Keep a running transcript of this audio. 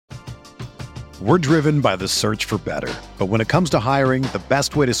We're driven by the search for better. But when it comes to hiring, the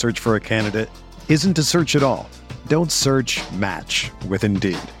best way to search for a candidate isn't to search at all. Don't search, match with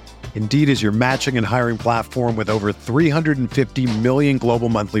Indeed. Indeed is your matching and hiring platform with over 350 million global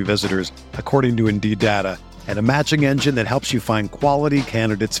monthly visitors, according to Indeed data, and a matching engine that helps you find quality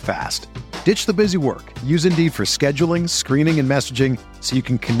candidates fast. Ditch the busy work. Use Indeed for scheduling, screening, and messaging so you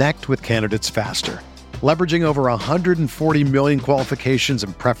can connect with candidates faster. Leveraging over 140 million qualifications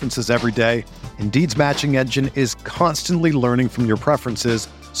and preferences every day, Indeed's matching engine is constantly learning from your preferences,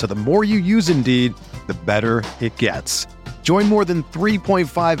 so the more you use Indeed, the better it gets. Join more than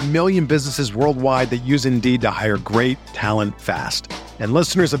 3.5 million businesses worldwide that use Indeed to hire great talent fast. And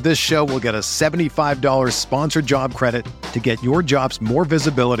listeners of this show will get a $75 sponsored job credit to get your jobs more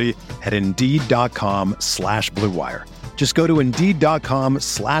visibility at Indeed.com/Blue Wire. Just go to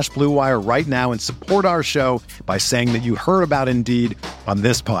Indeed.com/Blue Wire right now and support our show by saying that you heard about Indeed on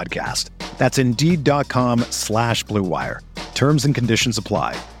this podcast. That's Indeed.com/Blue Wire. Terms and conditions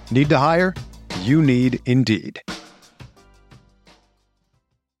apply. Need to hire? You need Indeed.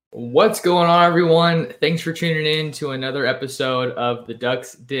 What's going on, everyone? Thanks for tuning in to another episode of the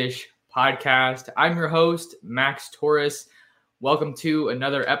Ducks Dish podcast. I'm your host, Max Torres. Welcome to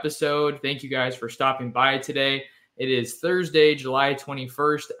another episode. Thank you guys for stopping by today. It is Thursday, July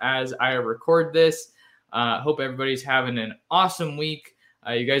 21st as I record this. Hope everybody's having an awesome week.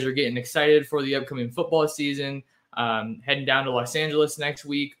 You guys are getting excited for the upcoming football season. Heading down to Los Angeles next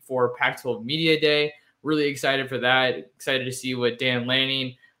week for Pac-12 Media Day. Really excited for that. Excited to see what Dan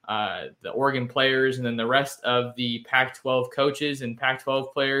Lanning, the Oregon players, and then the rest of the Pac-12 coaches and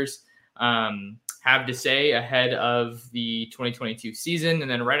Pac-12 players have to say ahead of the 2022 season. And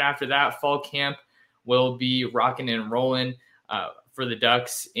then right after that, fall camp will be rocking and rolling for the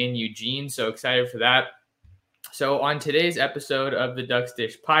Ducks in Eugene. So excited for that. So on today's episode of the Ducks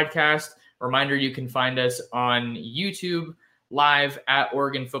Dish podcast, reminder, you can find us on YouTube live at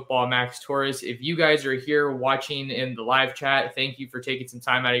Oregon Football Max Torres. If you guys are here watching in the live chat, thank you for taking some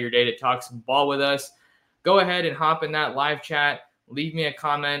time out of your day to talk some ball with us. Go ahead and hop in that live chat. Leave me a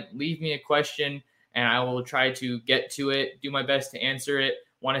comment, leave me a question, and I will try to get to it, do my best to answer it.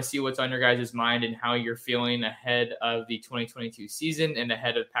 Want to see what's on your guys' mind and how you're feeling ahead of the 2022 season and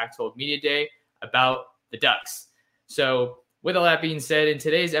ahead of Pac-12 Media Day about the Ducks. So with all that being said, in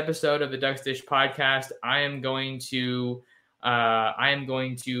today's episode of the Ducks Dish podcast, I am going to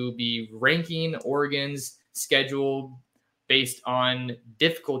be ranking Oregon's schedule based on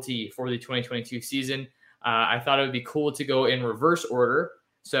difficulty for the 2022 season. I thought it would be cool to go in reverse order.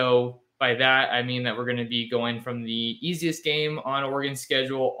 So by that, I mean that we're going to be going from the easiest game on Oregon's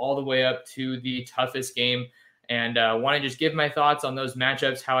schedule all the way up to the toughest game. And want to just give my thoughts on those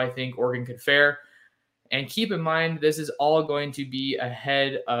matchups, how I think Oregon could fare. And keep in mind, this is all going to be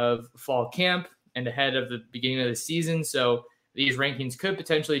ahead of fall camp and ahead of the beginning of the season. So these rankings could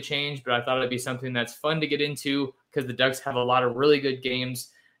potentially change, but I thought it'd be something that's fun to get into because the Ducks have a lot of really good games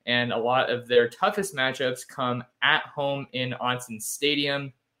and a lot of their toughest matchups come at home in Autzen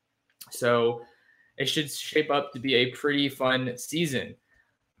Stadium. So it should shape up to be a pretty fun season.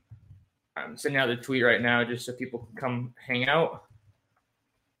 I'm sending out the tweet right now just so people can come hang out.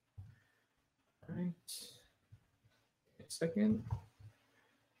 All right. A second.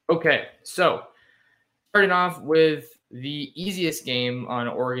 Okay, so starting off with the easiest game on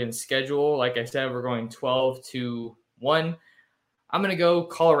Oregon's schedule. Like I said, we're going 12-1. I'm going to go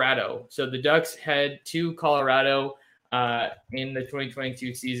Colorado. So the Ducks head to Colorado in the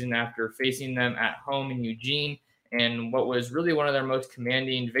 2022 season after facing them at home in Eugene, and what was really one of their most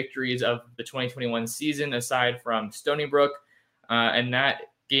commanding victories of the 2021 season, aside from Stony Brook. And that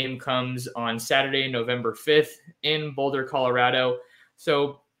game comes on Saturday, November 5th in Boulder, Colorado.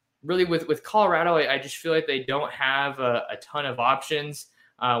 So really with Colorado, I just feel like they don't have a ton of options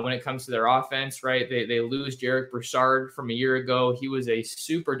when it comes to their offense, right? They lose Jarek Broussard from a year ago. He was a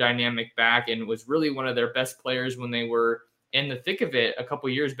super dynamic back and was really one of their best players when they were in the thick of it a couple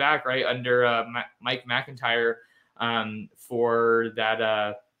years back, right, under Mike McIntyre for that.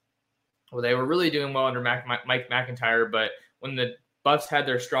 Well, they were really doing well under Mike McIntyre, but when the Buffs had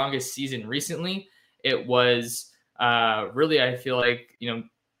their strongest season recently, it was really, I feel like,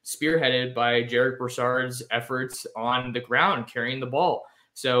 spearheaded by Jarek Broussard's efforts on the ground, carrying the ball.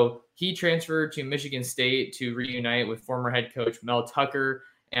 So he transferred to Michigan State to reunite with former head coach Mel Tucker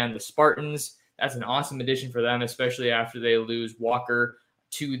and the Spartans. That's an awesome addition for them, especially after they lose Walker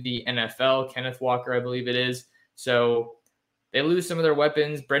to the NFL, Kenneth Walker, I believe it is. So they lose some of their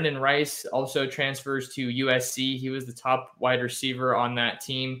weapons. Brendan Rice also transfers to USC. He was the top wide receiver on that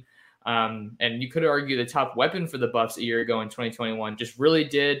team. And you could argue the top weapon for the Buffs a year ago in 2021, just really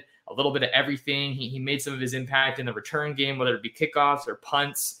did a little bit of everything. He made some of his impact in the return game, whether it be kickoffs or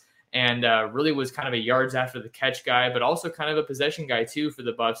punts, and really was kind of a yards after the catch guy, but also kind of a possession guy too for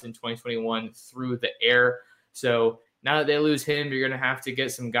the Buffs in 2021 through the air. So now that they lose him, you're going to have to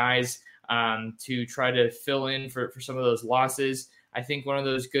get some guys to try to fill in for some of those losses. I think one of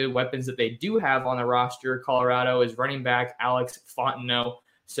those good weapons that they do have on the roster, Colorado, is running back Alex Fontenot.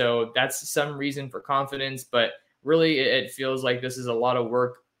 So that's some reason for confidence, but really it feels like this is a lot of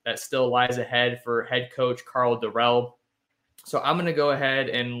work that still lies ahead for head coach Karl Dorrell. So I'm going to go ahead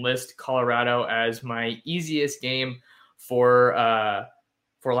and list Colorado as my easiest game for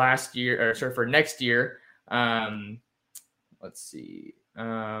last year, or sorry, for next year. Let's see.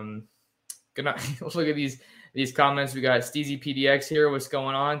 Let's look at these comments. We got Steezy PDX here. What's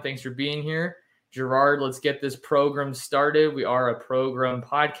going on? Thanks for being here. Gerard, let's get this program started. We are a program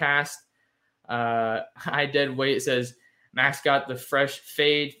podcast. Hi, Dead Weight says, Max got the fresh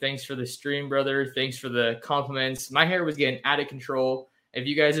fade. Thanks for the stream, brother. Thanks for the compliments. My hair was getting out of control. If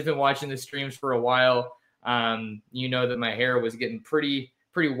you guys have been watching the streams for a while, you know that my hair was getting pretty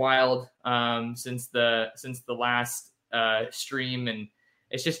wild since the last stream, and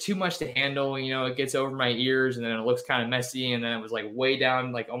it's just too much to handle. You know, it gets over my ears, and then it looks kind of messy, and then it was like way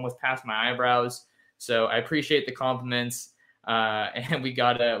down, like almost past my eyebrows. So I appreciate the compliments. And we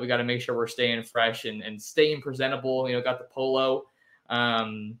gotta make sure we're staying fresh and staying presentable. You know, got the polo.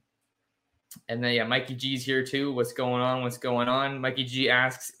 And then, yeah, Mikey G's here too. What's going on? Mikey G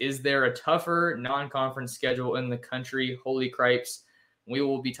asks, is there a tougher non-conference schedule in the country? Holy cripes. We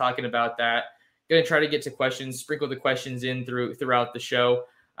will be talking about that. Going to try to get to questions, sprinkle the questions in throughout the show,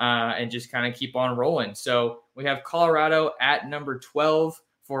 and just kind of keep on rolling. So we have Colorado at number 12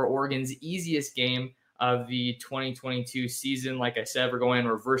 for Oregon's easiest game of the 2022 season. Like I said, we're going in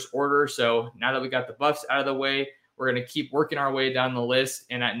reverse order. So now that we got the Buffs out of the way, we're going to keep working our way down the list.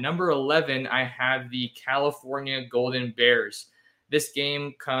 And at number 11, I have the California Golden Bears. This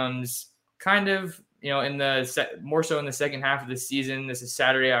game comes kind of, you know, more so in the second half of the season. This is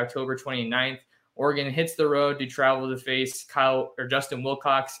Saturday, October 29th. Oregon hits the road to travel to face Justin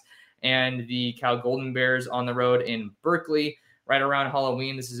Wilcox and the Cal Golden Bears on the road in Berkeley. Right around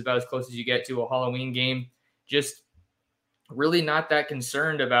Halloween. This is about as close as you get to a Halloween game. Just really not that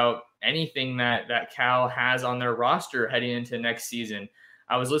concerned about anything that Cal has on their roster heading into next season.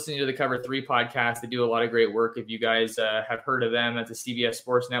 I was listening to the Cover 3 podcast. They do a lot of great work. If you guys have heard of them, that's a CBS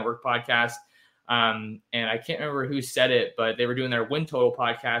Sports Network podcast. And I can't remember who said it, but they were doing their win total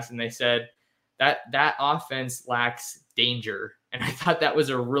podcast, and they said that offense lacks danger. And I thought that was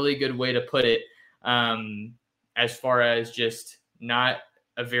a really good way to put it, as far as just not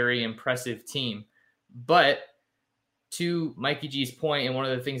a very impressive team. But to Mikey G's point, and one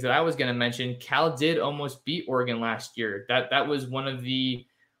of the things that I was going to mention, Cal did almost beat Oregon last year. That was one of the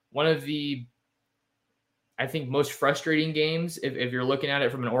I think most frustrating games if you're looking at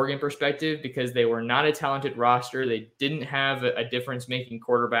it from an Oregon perspective, because they were not a talented roster. They didn't have a difference-making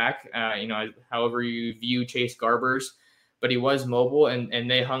quarterback. However you view Chase Garbers, but he was mobile, and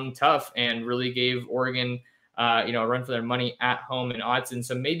they hung tough and really gave Oregon a run for their money at home in Autzen.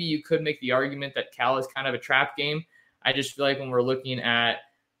 So maybe you could make the argument that Cal is kind of a trap game. I just feel like when we're looking at,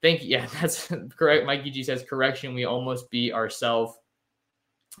 that's correct. Mikey G says, correction, we almost beat ourselves.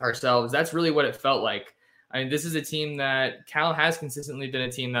 That's really what it felt like. I mean, this is a team that Cal has consistently been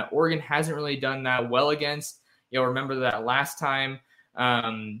a team that Oregon hasn't really done that well against. You'll remember that last time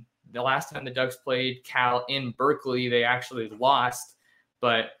the Ducks played Cal in Berkeley, they actually lost.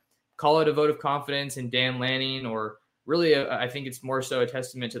 But call it a vote of confidence in Dan Lanning, or really, I think it's more so a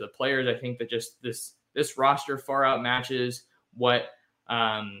testament to the players. I think that just this roster far outmatches what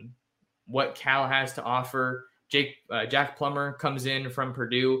Cal has to offer. Jack Plummer comes in from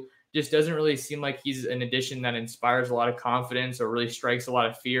Purdue. Just doesn't really seem like he's an addition that inspires a lot of confidence or really strikes a lot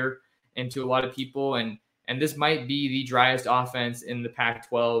of fear into a lot of people. And this might be the driest offense in the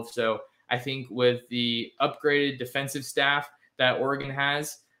Pac-12. So I think with the upgraded defensive staff that Oregon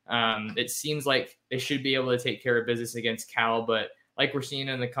has, it seems like they should be able to take care of business against Cal. But like we're seeing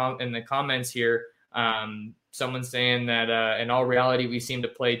in the comments here, someone's saying that in all reality, we seem to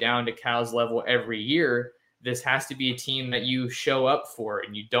play down to Cal's level every year. This has to be a team that you show up for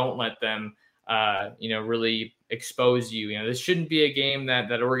and you don't let them, really expose you. This shouldn't be a game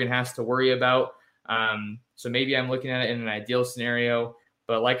that Oregon has to worry about. So maybe I'm looking at it in an ideal scenario.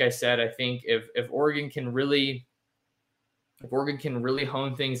 But like I said, I think if Oregon can really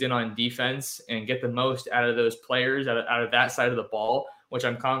hone things in on defense and get the most out of those players, out of that side of the ball, which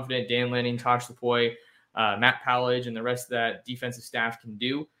I'm confident Dan Lanning, Tosh Lupoi, Matt Powledge, and the rest of that defensive staff can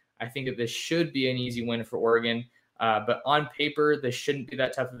do, I think that this should be an easy win for Oregon. But on paper, this shouldn't be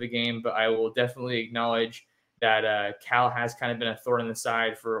that tough of a game, but I will definitely acknowledge that Cal has kind of been a thorn in the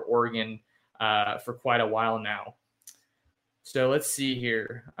side for Oregon for quite a while now. So let's see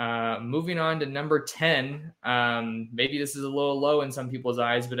here. Moving on to number 10. Maybe this is a little low in some people's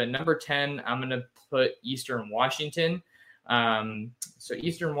eyes, but at number 10, I'm going to put Eastern Washington. So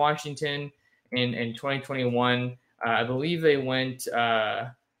Eastern Washington in 2021, I believe they went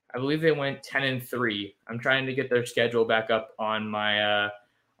 10-3. I'm trying to get their schedule back up on my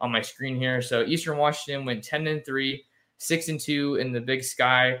screen here. So Eastern Washington went 10-3, 6-2 in the Big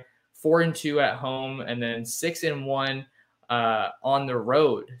Sky, 4-2 at home, and then 6-1 on the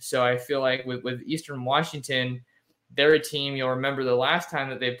road. So I feel like with Eastern Washington, they're a team. You'll remember the last time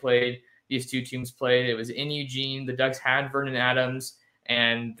that they played, these two teams played, it was in Eugene. The Ducks had Vernon Adams,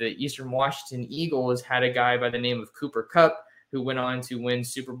 and the Eastern Washington Eagles had a guy by the name of Cooper Kupp, who went on to win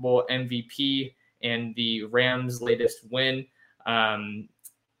Super Bowl MVP and the Rams' latest win in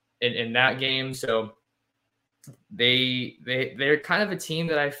that game. So they're kind of a team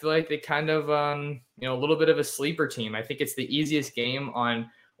that I feel like they kind of a little bit of a sleeper team. I think it's the easiest game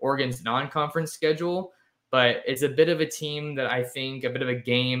on Oregon's non-conference schedule, but it's a bit of a team that I think a bit of a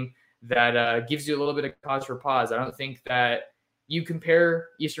game that gives you a little bit of cause for pause. I don't think that you compare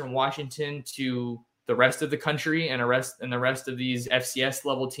Eastern Washington to the rest of the country and the rest of these FCS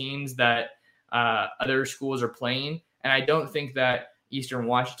level teams that other schools are playing, and I don't think that Eastern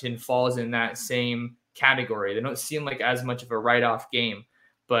Washington falls in that same category. They don't seem like as much of a write-off game,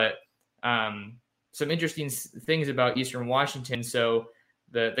 but some interesting things about Eastern Washington. So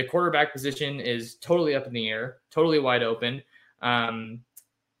the quarterback position is totally up in the air, totally wide open.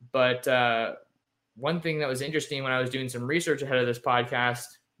 But one thing that was interesting when I was doing some research ahead of this podcast,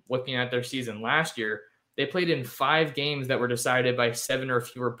 looking at their season last year, they played in 5 games that were decided by 7 or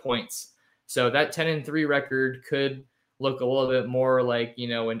fewer points. So that 10-3 record could look a little bit more like, an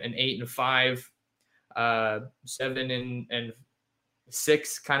 8-5,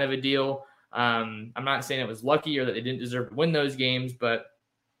 7-6 kind of a deal. I'm not saying it was lucky or that they didn't deserve to win those games, but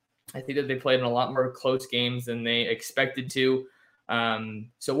I think that they played in a lot more close games than they expected to.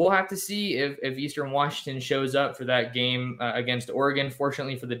 So we'll have to see if Eastern Washington shows up for that game against Oregon.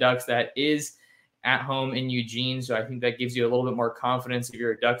 Fortunately for the Ducks, that is at home in Eugene. So I think that gives you a little bit more confidence if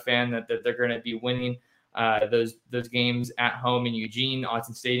you're a Duck fan that they're going to be winning those games at home in Eugene.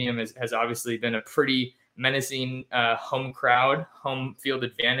 Autzen Stadium has obviously been a pretty menacing home crowd, home field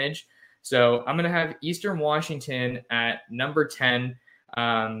advantage. So I'm going to have Eastern Washington at number 10.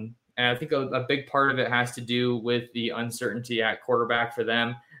 And I think a big part of it has to do with the uncertainty at quarterback for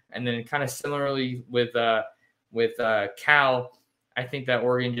them. And then kind of similarly with Cal, I think that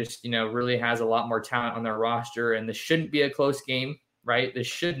Oregon just, really has a lot more talent on their roster, and this shouldn't be a close game, right? This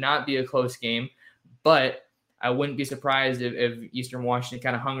should not be a close game, but I wouldn't be surprised if Eastern Washington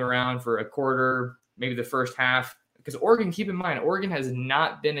kind of hung around for a quarter, maybe the first half, because Oregon, keep in mind, Oregon has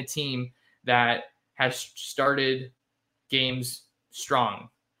not been a team that has started games strong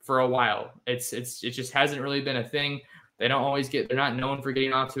for a while. It just hasn't really been a thing. They're not known for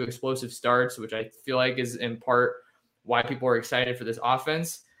getting off to explosive starts, which I feel like is in part why people are excited for this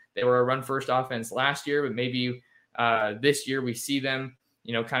offense. They were a run-first offense last year, but maybe this year we see them,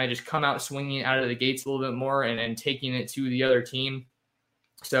 kind of just come out swinging out of the gates a little bit more and taking it to the other team.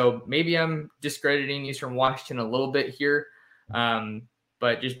 So maybe I'm discrediting Eastern Washington a little bit here,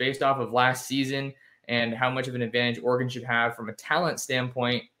 but just based off of last season and how much of an advantage Oregon should have from a talent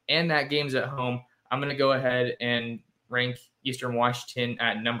standpoint, and that game's at home, I'm going to go ahead and rank Eastern Washington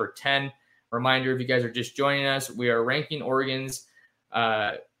at number 10. Reminder, if you guys are just joining us, we are ranking Oregon's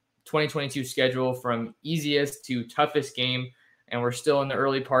 2022 schedule from easiest to toughest game, and we're still in the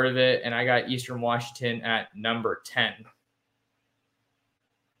early part of it, and I got Eastern Washington at number 10.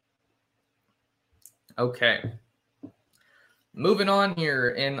 Okay. Moving on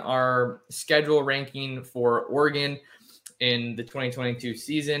here in our schedule ranking for Oregon in the 2022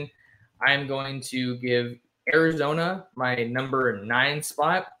 season, I'm going to give Arizona my number 9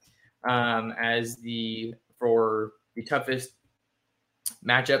 spot as for the toughest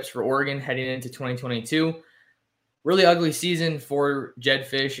matchups for Oregon heading into 2022. Really ugly season for Jedd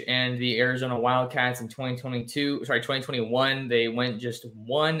Fisch and the Arizona Wildcats in 2021. They went just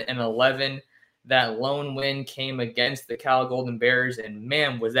 1-11. That lone win came against the Cal Golden Bears, and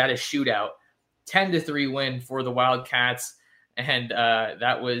man, was that a shootout. 10-3 win for the Wildcats, and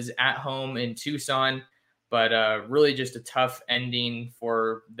that was at home in Tucson, but really just a tough ending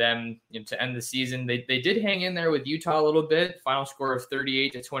for them to end the season. They did hang in there with Utah a little bit, final score of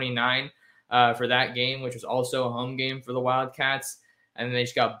 38-29 for that game, which was also a home game for the Wildcats. and they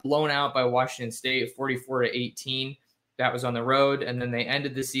just got blown out by Washington State, 44-18. That was on the road, and then they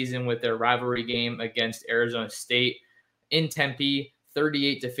ended the season with their rivalry game against Arizona State in Tempe,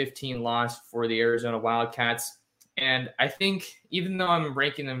 38-15 loss for the Arizona Wildcats. And I think even though I'm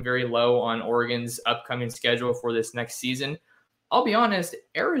ranking them very low on Oregon's upcoming schedule for this next season, I'll be honest,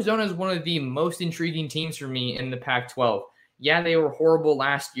 Arizona is one of the most intriguing teams for me in the Pac-12. Yeah, they were horrible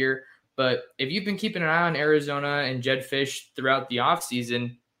last year, but if you've been keeping an eye on Arizona and Jedd Fisch throughout the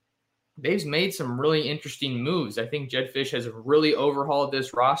offseason, they've made some really interesting moves. I think Jedd Fisch has really overhauled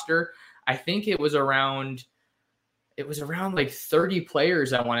this roster. I think it was around like 30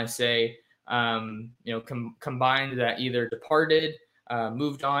 players, I want to say, combined that either departed,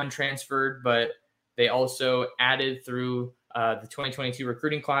 moved on, transferred, but they also added through the 2022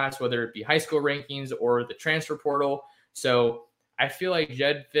 recruiting class, whether it be high school rankings or the transfer portal. So I feel like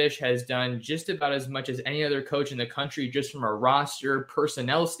Jedd Fisch has done just about as much as any other coach in the country, just from a roster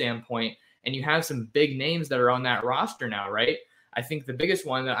personnel standpoint. And you have some big names that are on that roster now, right? I think the biggest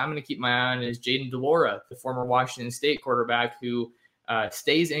one that I'm going to keep my eye on is Jayden de Laura, the former Washington State quarterback who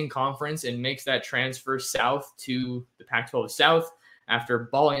stays in conference and makes that transfer south to the Pac-12 South after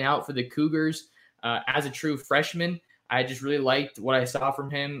balling out for the Cougars as a true freshman. I just really liked what I saw from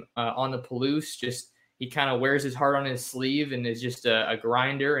him on the Palouse. Just he kind of wears his heart on his sleeve and is just a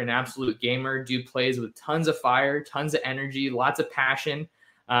grinder, an absolute gamer. Dude plays with tons of fire, tons of energy, lots of passion.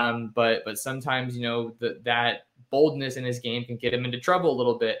 But sometimes, that boldness in his game can get him into trouble a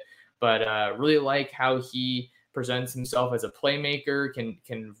little bit. But really like how he presents himself as a playmaker,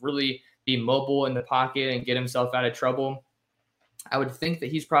 can really be mobile in the pocket and get himself out of trouble. I would think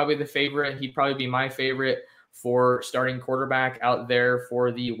that he's probably the favorite. He'd probably be my favorite for starting quarterback out there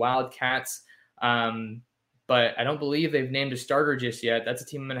for the Wildcats. But I don't believe they've named a starter just yet. That's a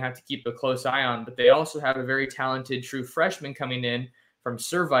team I'm going to have to keep a close eye on. But they also have a very talented true freshman coming in from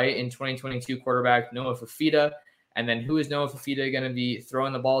Servite in 2022 quarterback Noah Fifita. And then who is Noah Fifita going to be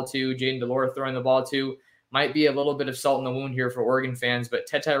throwing the ball to? Jayden de Laura throwing the ball to. Might be a little bit of salt in the wound here for Oregon fans, but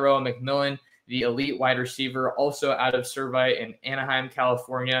Tetairoa McMillan, the elite wide receiver, also out of Servite in Anaheim,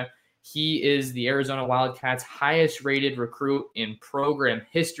 California. He is the Arizona Wildcats' highest rated recruit in program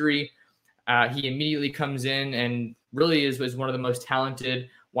history. He immediately comes in and really was one of the most talented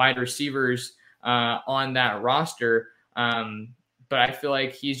wide receivers on that roster. But I feel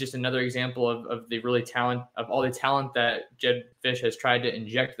like he's just another example of the really talent of all the talent that Jedd Fisch has tried to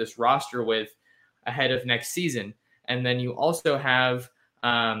inject this roster with ahead of next season. And then you also have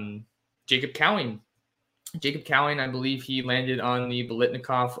Jacob Cowing. Jacob Cowing, I believe he landed on the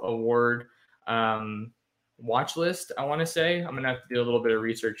Biletnikoff Award watch list, I want to say. I'm going to have to do a little bit of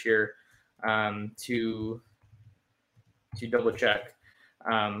research here to double check.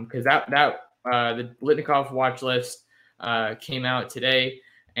 Because the Biletnikoff watch list came out today,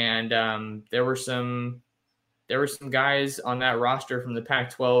 and there were some guys on that roster from the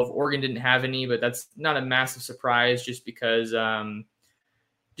Pac-12. Oregon didn't have any, but that's not a massive surprise just because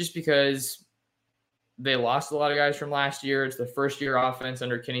they lost a lot of guys from last year. It's the first year offense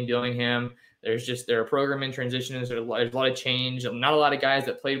under Kenny Dillingham. They're a program in transition. There's a lot of change. Not a lot of guys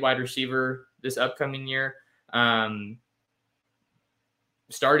that played wide receiver this upcoming year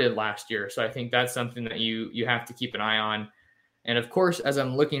started last year. So I think that's something that you have to keep an eye on. And of course, as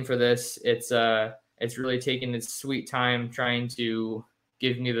I'm looking for this, it's really taking its sweet time trying to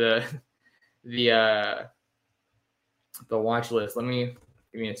give me the watch list.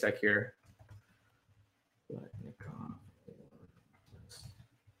 Give me a sec here.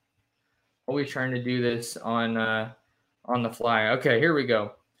 Always trying to do this on the fly. Okay, here we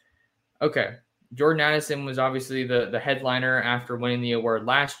go. Okay, Jordan Addison was obviously the headliner after winning the award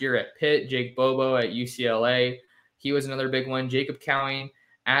last year at Pitt. Jake Bobo at UCLA. He was another big one. Jacob Cowing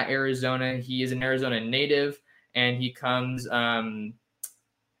at Arizona. He is an Arizona native, and he comes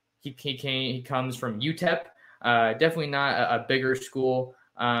he comes from UTEP. Definitely not a bigger school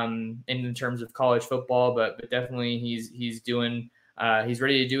in terms of college football, but definitely he's doing he's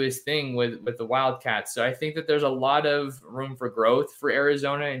ready to do his thing with the Wildcats. So I think that there's a lot of room for growth for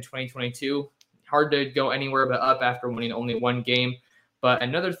Arizona in 2022. Hard to go anywhere but up after winning only one game. But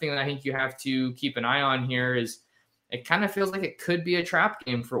another thing that I think you have to keep an eye on here is it kind of feels like it could be a trap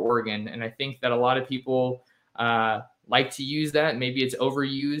game for Oregon. And I think that a lot of people like to use that. Maybe it's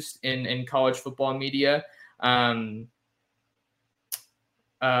overused in college football media. What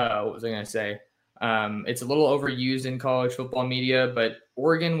was I going to say? It's a little overused in college football media, but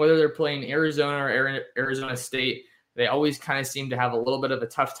Oregon, whether they're playing Arizona or Arizona State, they always kind of seem to have a little bit of a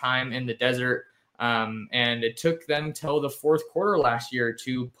tough time in the desert. And it took them till the fourth quarter last year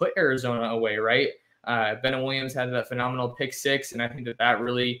to put Arizona away, right? Ben Williams had that phenomenal pick six, and I think that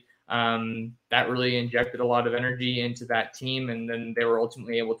really injected a lot of energy into that team, and then they were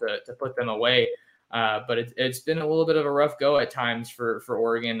ultimately able to put them away. But it's been a little bit of a rough go at times for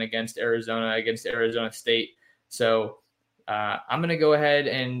Oregon against Arizona State. So I'm going to go ahead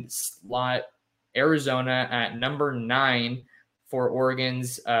and slot Arizona at number 9 for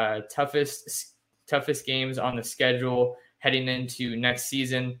Oregon's toughest games on the schedule heading into next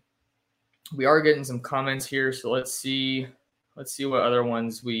season. We are getting some comments here, so let's see what other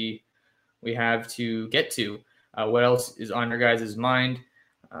ones we have to get to. What else is on your guys' mind?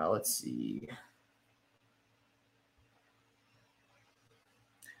 Let's see.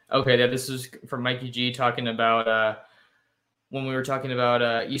 Okay, this is from Mikey G talking about when we were talking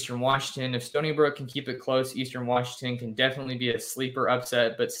about Eastern Washington. If Stony Brook can keep it close, Eastern Washington can definitely be a sleeper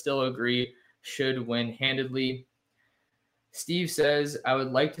upset, but still agree should win handedly. Steve says, I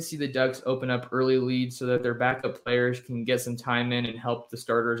would like to see the Ducks open up early leads so that their backup players can get some time in and help the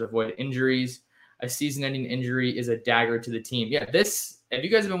starters avoid injuries. A season-ending injury is a dagger to the team. Yeah, if you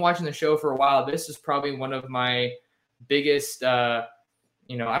guys have been watching the show for a while, this is probably one of my biggest, I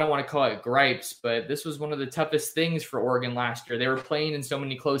don't want to call it gripes, but this was one of the toughest things for Oregon last year. They were playing in so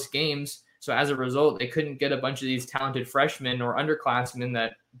many close games, so as a result, they couldn't get a bunch of these talented freshmen or underclassmen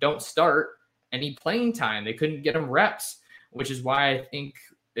that don't start any playing time. They couldn't get them reps, which is why I think,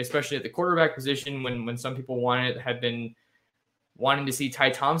 especially at the quarterback position, when some people had been wanting to see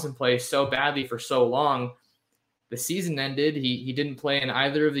Ty Thompson play so badly for so long, the season ended. He didn't play in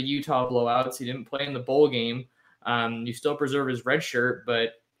either of the Utah blowouts. He didn't play in the bowl game. You still preserve his red shirt,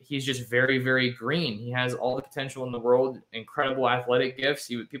 but he's just very, very green. He has all the potential in the world, incredible athletic gifts.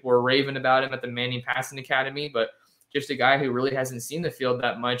 People were raving about him at the Manning Passing Academy, but just a guy who really hasn't seen the field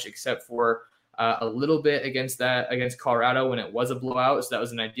that much except for a little bit against Colorado when it was a blowout. So that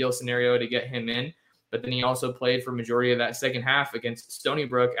was an ideal scenario to get him in. But then he also played for majority of that second half against Stony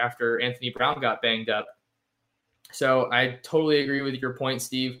Brook after Anthony Brown got banged up. So I totally agree with your point,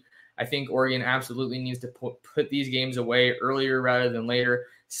 Steve. I think Oregon absolutely needs to put these games away earlier rather than later,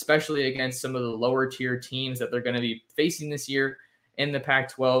 especially against some of the lower tier teams that they're going to be facing this year in the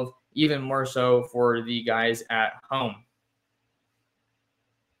Pac-12, even more so for the guys at home.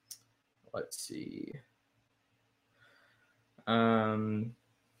 Let's see. I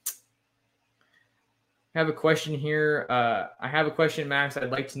have a question here. I have a question, Max.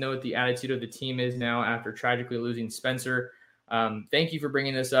 I'd like to know what the attitude of the team is now after tragically losing Spencer. Thank you for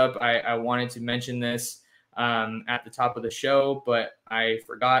bringing this up. I wanted to mention this at the top of the show, but I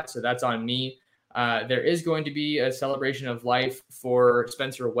forgot, so that's on me. There is going to be a celebration of life for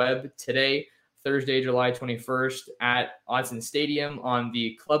Spencer Webb today, Thursday, July 21st at Autzen Stadium on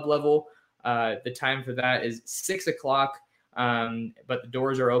the club level. The time for that is 6 o'clock, but the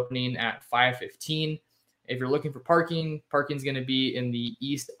doors are opening at 5:15. If you're looking for parking's going to be in the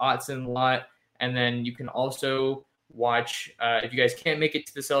East Autzen lot. And then you can also watch, if you guys can't make it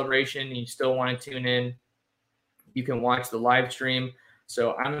to the celebration and you still want to tune in, you can watch the live stream.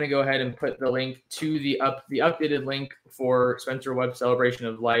 So I'm going to go ahead and put the link to the updated link for Spencer Webb Celebration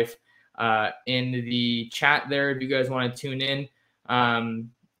of Life in the chat there if you guys want to tune in.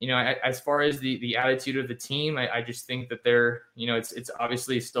 As far as the attitude of the team, I just think that they're, it's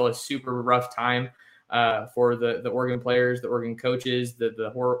obviously still a super rough time for the Oregon players, the Oregon coaches,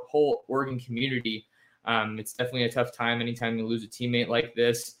 the whole Oregon community. It's definitely a tough time anytime you lose a teammate like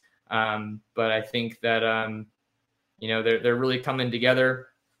this. But I think that, they're really coming together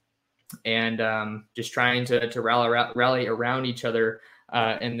and just trying to rally around each other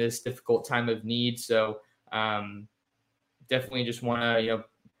in this difficult time of need. So definitely just want to,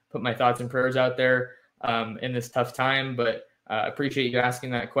 put my thoughts and prayers out there in this tough time, but appreciate you asking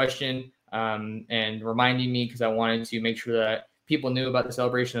that question and reminding me, because I wanted to make sure that people knew about the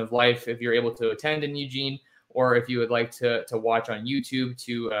Celebration of Life if you're able to attend in Eugene, or if you would like to watch on YouTube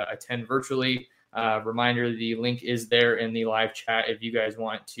to attend virtually. Reminder, the link is there in the live chat if you guys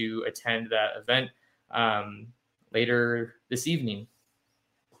want to attend that event later this evening.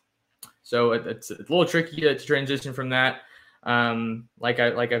 So it's a little tricky to transition from that. Like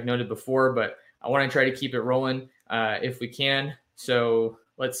I've noted before, but I want to try to keep it rolling if we can. So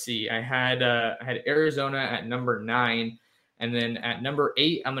let's see. I had Arizona at number 9, and then at number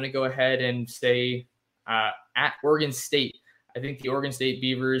 8, I'm going to go ahead and say at Oregon State. I think the Oregon State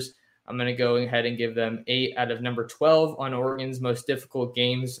Beavers, I'm going to go ahead and give them 8 out of number 12 on Oregon's most difficult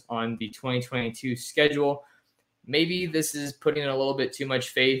games on the 2022 schedule. Maybe this is putting a little bit too much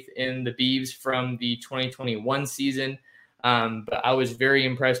faith in the Beavs from the 2021 season. But I was very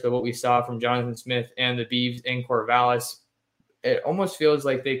impressed by what we saw from Jonathan Smith and the Beavs in Corvallis. It almost feels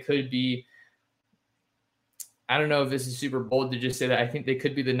like they could be I don't know if this is super bold to just say that I think they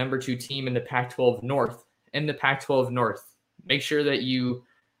could be the number 2 team in the Pac-12 North. In the Pac-12 North, make sure that you're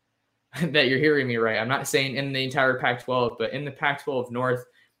hearing me right. I'm not saying in the entire Pac-12, but in the Pac-12 North,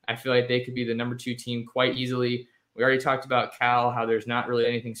 I feel like they could be the number 2 team quite easily. We already talked about Cal, how there's not really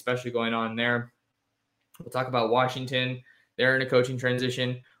anything special going on there. We'll talk about Washington. They're in a coaching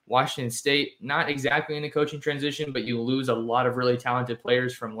transition. Washington State, not exactly in a coaching transition, but you lose a lot of really talented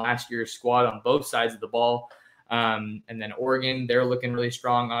players from last year's squad on both sides of the ball. And then Oregon, they're looking really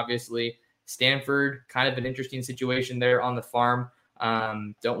strong, obviously. Stanford, kind of an interesting situation there on the farm.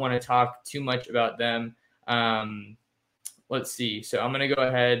 Don't want to talk too much about them. Let's see. So I'm going to go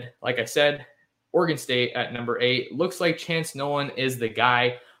ahead. Like I said, Oregon State at number 8. Looks like Chance Nolan is the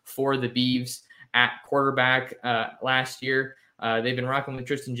guy for the Beavs at quarterback last year. They've been rocking with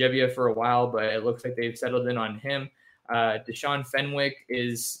Tristan Gebbia for a while, but it looks like they've settled in on him. Deshaun Fenwick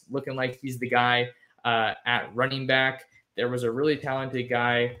is looking like he's the guy at running back. There was a really talented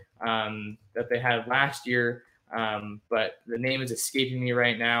guy that they had last year, but the name is escaping me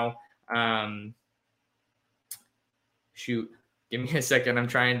right now. Shoot, give me a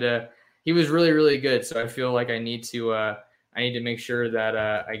second. He was really, really good. So I feel like I need to make sure that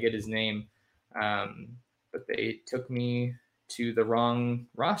I get his name. But they took me to the wrong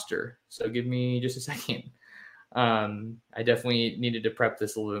roster. So give me just a second. I definitely needed to prep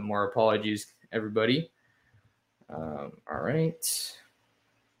this a little bit more. Apologies, everybody. All right.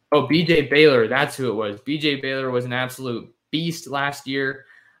 Oh, BJ Baylor. That's who it was. BJ Baylor was an absolute beast last year.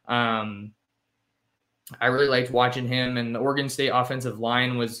 I really liked watching him, and the Oregon State offensive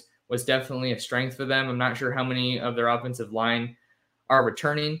line was definitely a strength for them. I'm not sure how many of their offensive line are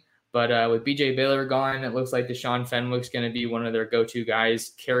returning, but with BJ Baylor gone, it looks like Deshaun Fenwick's going to be one of their go-to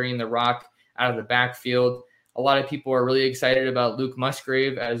guys carrying the rock out of the backfield. A lot of people are really excited about Luke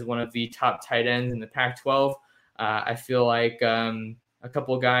Musgrave as one of the top tight ends in the Pac-12. I feel like a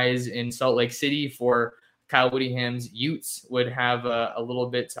couple of guys in Salt Lake City for Kyle Whittingham's Utes would have a little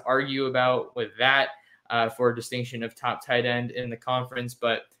bit to argue about with that for a distinction of top tight end in the conference.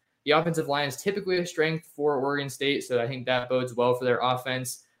 But the offensive line is typically a strength for Oregon State, so I think that bodes well for their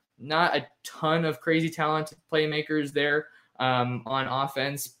offense. Not a ton of crazy talented playmakers there on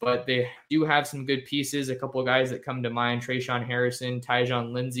offense, but they do have some good pieces. A couple of guys that come to mind, Trayshawn Harrison,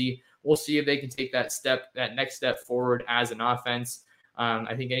 Tyjon Lindsey. We'll see if they can take that next step forward as an offense.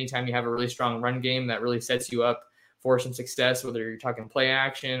 I think anytime you have a really strong run game, that really sets you up for some success, whether you're talking play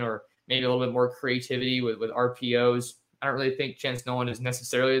action or maybe a little bit more creativity with RPOs. I don't really think Chance Nolan is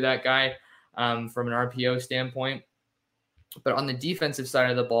necessarily that guy from an RPO standpoint. But on the defensive side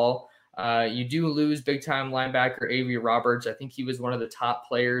of the ball, you do lose big-time linebacker Avery Roberts. I think he was one of the top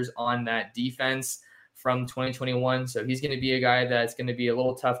players on that defense from 2021. So he's going to be a guy that's going to be a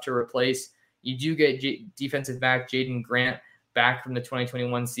little tough to replace. You do get defensive back Jaden Grant back from the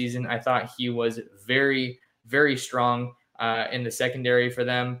 2021 season. I thought he was very, very strong in the secondary for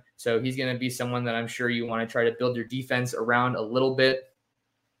them. So he's going to be someone that I'm sure you want to try to build your defense around a little bit.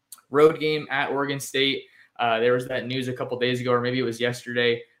 Road game at Oregon State. There was that news a couple days ago, or maybe it was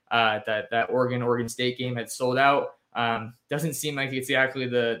yesterday, that Oregon State game had sold out. Doesn't seem like it's exactly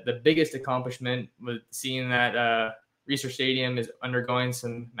the biggest accomplishment, with seeing that Research Stadium is undergoing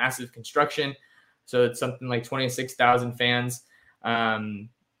some massive construction. So it's something like 26,000 fans.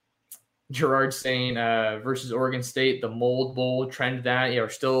 Gerard saying versus Oregon State, the Mold Bowl, trend that. We're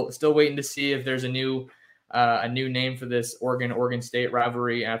still waiting to see if there's a new name for this Oregon State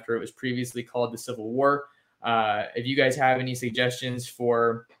rivalry after it was previously called the Civil War. If you guys have any suggestions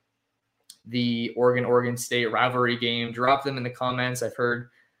for the Oregon State rivalry game, drop them in the comments. I've heard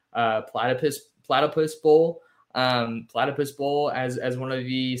Platypus Bowl as one of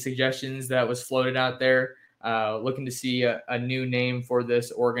the suggestions that was floated out there. Looking to see a new name for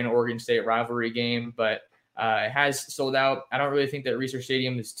this Oregon State rivalry game, but it has sold out. I don't really think that Research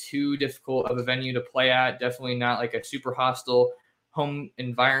Stadium is too difficult of a venue to play at. Definitely not like a super hostile home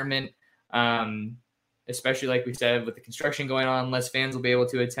environment. Especially like we said, with the construction going on, less fans will be able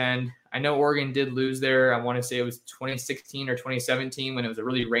to attend. I know Oregon did lose there. I want to say it was 2016 or 2017 when it was a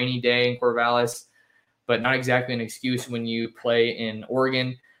really rainy day in Corvallis, but not exactly an excuse when you play in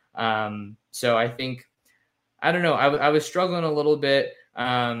Oregon. So I think, I don't know. I was struggling a little bit.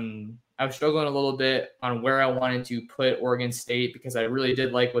 On where I wanted to put Oregon State, because I really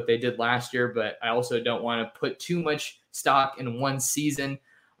did like what they did last year, but I also don't want to put too much stock in one season.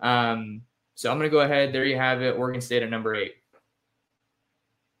 So I'm going to go ahead. There you have it. Oregon State at number 8.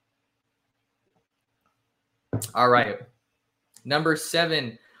 All right. Number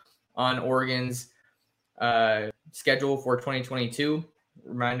 7 on Oregon's schedule for 2022.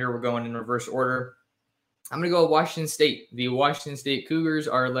 Reminder, we're going in reverse order. I'm going to go with Washington State. The Washington State Cougars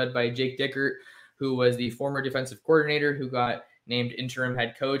are led by Jake Dickert, who was the former defensive coordinator who got named interim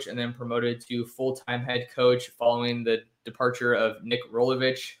head coach and then promoted to full-time head coach following the departure of Nick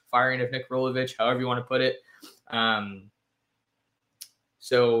Rolovich, firing of Nick Rolovich, however you want to put it.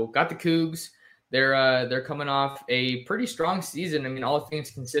 So got the Cougs. They're coming off a pretty strong season. I mean, all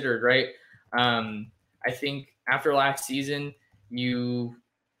things considered, right? I think after last season,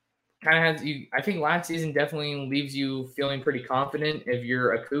 I think last season definitely leaves you feeling pretty confident if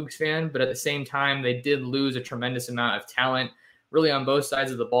you're a Cougs fan, but at the same time, they did lose a tremendous amount of talent really on both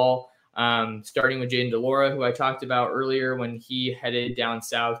sides of the ball, starting with Jayden de Laura, who I talked about earlier when he headed down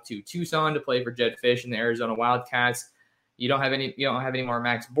south to Tucson to play for Jedd Fisch and the Arizona Wildcats. You don't have any more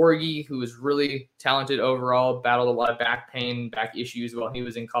Max Borghi, who was really talented overall, battled a lot of back pain, back issues while he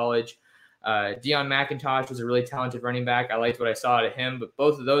was in college. Deion McIntosh was a really talented running back. I liked what I saw out of him, but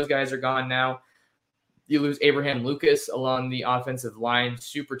both of those guys are gone now. You lose Abraham Lucas along the offensive line,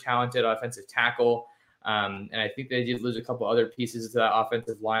 super talented offensive tackle. And I think they did lose a couple other pieces to that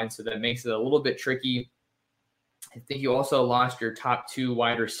offensive line, so that makes it a little bit tricky. I think you also lost your top 2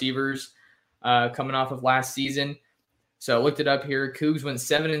 wide receivers coming off of last season. So I looked it up here. Cougs went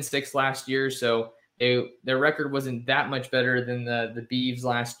 7-6 last year, so their record wasn't that much better than the Beavs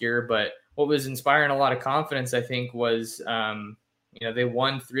last year, but what was inspiring a lot of confidence, I think, was they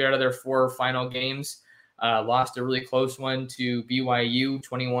won 3 out of their 4 final games, lost a really close one to BYU,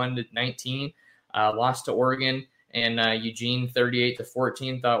 21-19, lost to Oregon, and Eugene,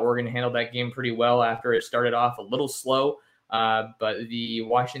 38-14. Thought Oregon handled that game pretty well after it started off a little slow, but the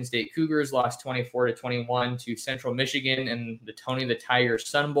Washington State Cougars lost 24-21 to Central Michigan in the Tony the Tiger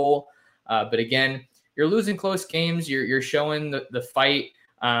Sun Bowl. But again, you're losing close games. You're showing the fight.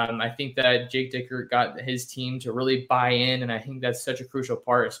 I think that Jake Dickert got his team to really buy in, and I think that's such a crucial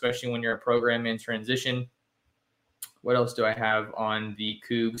part, especially when you're a program in transition. What else do I have on the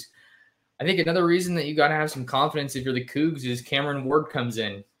Cougs? I think another reason that you got to have some confidence if you're the Cougs is Cameron Ward comes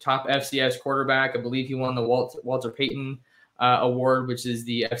in, top FCS quarterback. I believe he won the Walter Payton Award, which is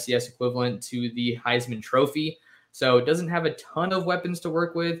the FCS equivalent to the Heisman Trophy. So it doesn't have a ton of weapons to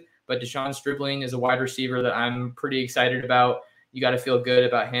work with, but Deshaun Stribling is a wide receiver that I'm pretty excited about. You got to feel good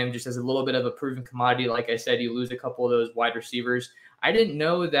about him just as a little bit of a proven commodity. Like I said, you lose a couple of those wide receivers. I didn't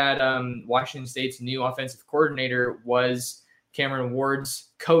know that Washington State's new offensive coordinator was Cameron Ward's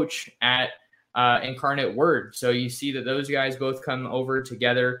coach at Incarnate Word. So you see that those guys both come over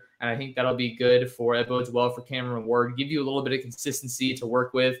together, and I think that'll be good that bodes well for Cameron Ward, give you a little bit of consistency to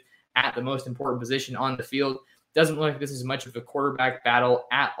work with at the most important position on the field. Doesn't look like this is much of a quarterback battle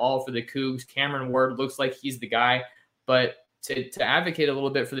at all for the Cougs. Cameron Ward looks like he's the guy, but to advocate a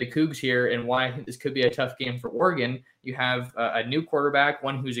little bit for the Cougs here and why I think this could be a tough game for Oregon, you have a new quarterback,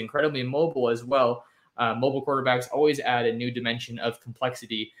 one who's incredibly mobile as well. Mobile quarterbacks always add a new dimension of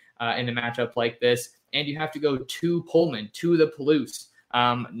complexity in a matchup like this. And you have to go to Pullman, to the Palouse,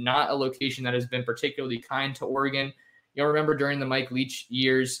 not a location that has been particularly kind to Oregon. You'll remember during the Mike Leach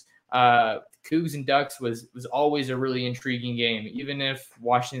years, Cougs and Ducks was always a really intriguing game. Even if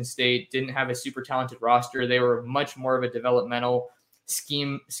Washington State didn't have a super talented roster, they were much more of a developmental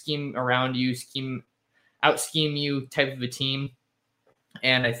scheme around you, out scheme you type of a team.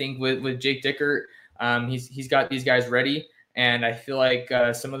 And I think with Jake Dickert, he's got these guys ready. And I feel like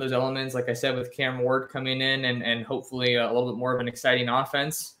some of those elements, like I said, with Cam Ward coming in and hopefully a little bit more of an exciting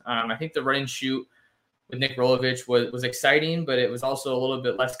offense. I think the run and shoot with Nick Rolovich was exciting, but it was also a little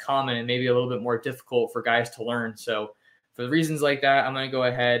bit less common and maybe a little bit more difficult for guys to learn. So for the reasons like that, I'm going to go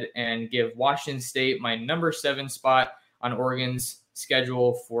ahead and give Washington State my number 7 spot on Oregon's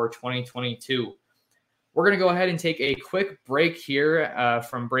schedule for 2022. We're going to go ahead and take a quick break here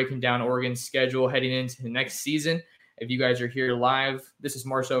from breaking down Oregon's schedule heading into the next season. If you guys are here live, this is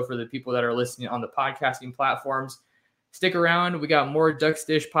more so for the people that are listening on the podcasting platforms. Stick around. We got more Ducks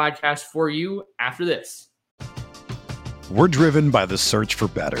Dish podcast for you after this. We're driven by the search for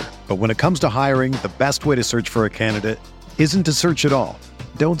better. But when it comes to hiring, the best way to search for a candidate isn't to search at all.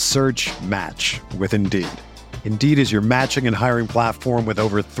 Don't search, match with Indeed. Indeed is your matching and hiring platform with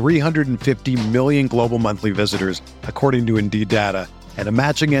over 350 million global monthly visitors, according to Indeed data, and a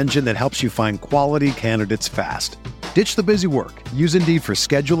matching engine that helps you find quality candidates fast. Ditch the busy work. Use Indeed for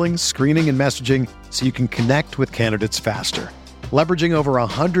scheduling, screening, and messaging so you can connect with candidates faster. Leveraging over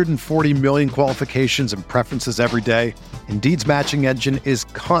 140 million qualifications and preferences every day, Indeed's matching engine is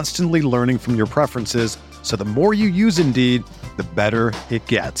constantly learning from your preferences, so the more you use Indeed, the better it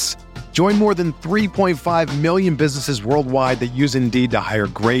gets. Join more than 3.5 million businesses worldwide that use Indeed to hire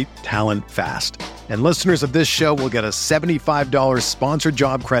great talent fast. And listeners of this show will get a $75 sponsored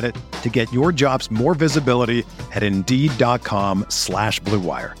job credit to get your jobs more visibility at Indeed.com/Blue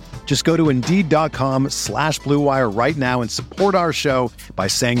Wire. Just go to Indeed.com/Blue Wire right now and support our show by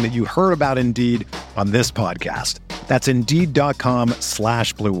saying that you heard about Indeed on this podcast. That's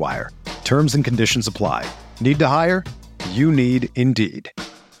Indeed.com/Blue Wire. Terms and conditions apply. Need to hire? You need Indeed.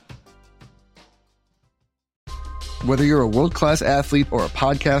 Whether you're a world-class athlete or a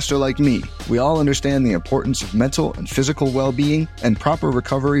podcaster like me, we all understand the importance of mental and physical well-being and proper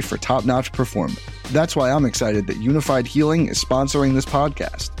recovery for top-notch performance. That's why I'm excited that Unified Healing is sponsoring this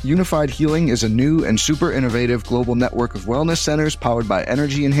podcast. Unified Healing is a new and super innovative global network of wellness centers powered by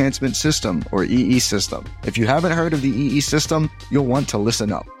Energy Enhancement System, or EE System. If you haven't heard of the EE System, you'll want to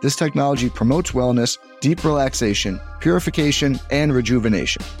listen up. This technology promotes wellness, deep relaxation, purification, and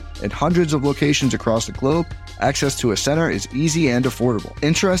rejuvenation. At hundreds of locations across the globe, access to a center is easy and affordable.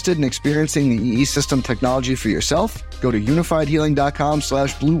 Interested in experiencing the EE System technology for yourself? Go to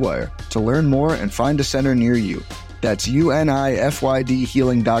unifiedhealing.com/Blue Wire to learn more and find a center near you. That's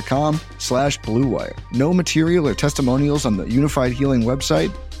UNIFYDhealing.com/Blue Wire. No material or testimonials on the Unified Healing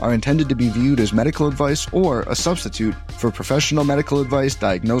website are intended to be viewed as medical advice or a substitute for professional medical advice,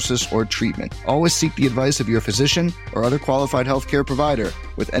 diagnosis, or treatment. Always seek the advice of your physician or other qualified healthcare provider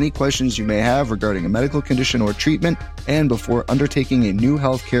with any questions you may have regarding a medical condition or treatment and before undertaking a new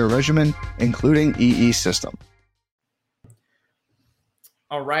healthcare regimen, including EE System.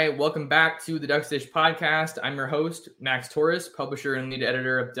 All right, welcome back to the Ducks Dish podcast. I'm your host, Max Torres, publisher and lead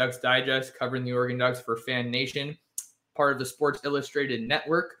editor of Ducks Digest, covering the Oregon Ducks for Fan Nation, part of the Sports Illustrated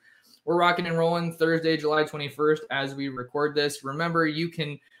Network. We're rocking and rolling Thursday, July 21st as we record this. Remember, you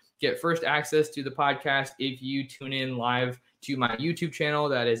can get first access to the podcast if you tune in live to my YouTube channel.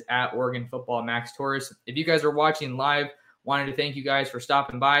 That is at Oregon Football Max Torres. If you guys are watching live, wanted to thank you guys for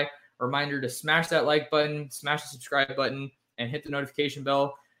stopping by. A reminder to smash that like button, smash the subscribe button, and hit the notification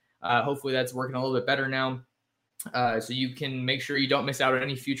bell. Hopefully that's working a little bit better now. So you can make sure you don't miss out on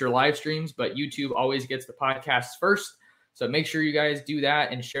any future live streams, but YouTube always gets the podcasts first. So make sure you guys do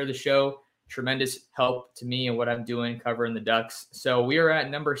that and share the show. Tremendous help to me and what I'm doing covering the Ducks. So we are at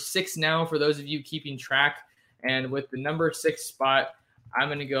number 6 now for those of you keeping track. And with the number 6 spot, I'm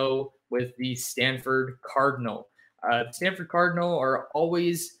going to go with the Stanford Cardinal. The Stanford Cardinal are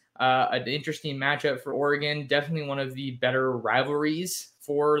always an interesting matchup for Oregon. Definitely one of the better rivalries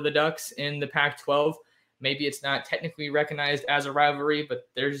for the Ducks in the Pac-12. Maybe it's not technically recognized as a rivalry, but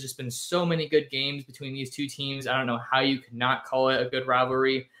there's just been so many good games between these two teams. I don't know how you could not call it a good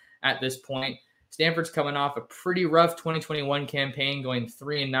rivalry at this point. Stanford's coming off a pretty rough 2021 campaign, going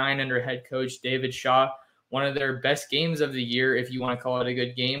 3-9 under head coach David Shaw. One of their best games of the year, if you want to call it a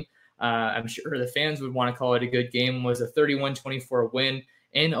good game. I'm sure the fans would want to call it a good game, was a 31-24 win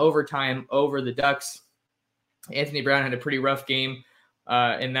in overtime over the Ducks. Anthony Brown had a pretty rough game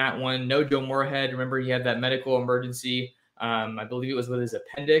in that one. No Joe Moorhead. Remember, he had that medical emergency. I believe it was with his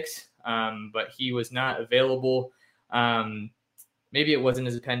appendix, but he was not available. Maybe it wasn't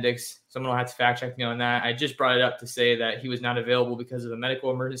his appendix. Someone will have to fact check me on that. I just brought it up to say that he was not available because of a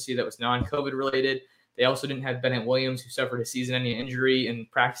medical emergency that was non-COVID related. They also didn't have Bennett Williams, who suffered a season-ending injury in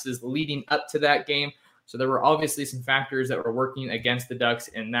practices leading up to that game. So there were obviously some factors that were working against the Ducks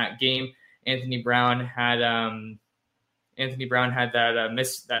in that game. Anthony Brown had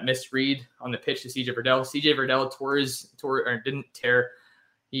that misread on the pitch to C.J. Verdell. C.J. Verdell didn't tear.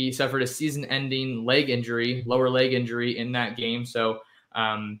 He suffered a season-ending lower leg injury in that game. So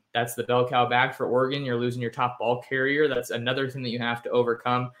that's the bell cow back for Oregon. You're losing your top ball carrier. That's another thing that you have to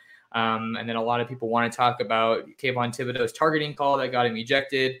overcome. And then a lot of people want to talk about Kayvon Thibodeau's targeting call that got him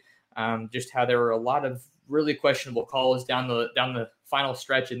ejected. Just how there were a lot of really questionable calls down the final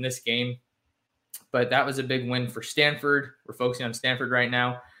stretch in this game. But that was a big win for Stanford. We're focusing on Stanford right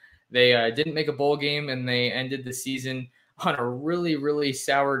now. They didn't make a bowl game, and they ended the season on a really, really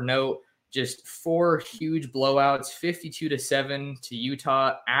sour note. Just 4 huge blowouts, 52-7 to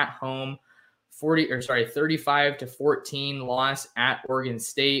Utah at home, 35-14 loss at Oregon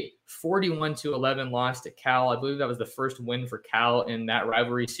State, 41-11 loss to Cal. I believe that was the first win for Cal in that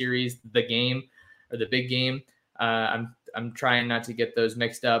rivalry series, the big game. I'm trying not to get those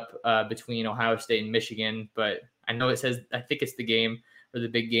mixed up between Ohio State and Michigan, but I think it's the game or the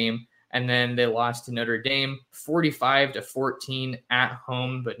big game. And then they lost to Notre Dame 45-14 at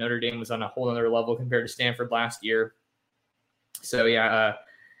home, but Notre Dame was on a whole other level compared to Stanford last year. So yeah,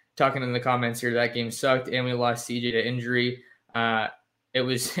 talking in the comments here, that game sucked, and we lost CJ to injury. It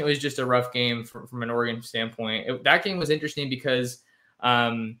was just a rough game from an Oregon standpoint. That game was interesting because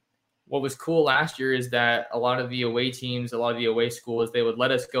what was cool last year is that a lot of the away teams, a lot of the away schools, they would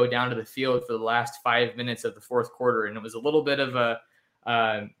let us go down to the field for the last 5 minutes of the fourth quarter. And it was a little bit of a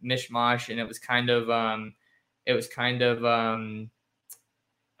mishmash, and it was kind of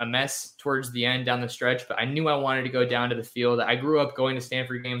a mess towards the end down the stretch, but I knew I wanted to go down to the field. I grew up going to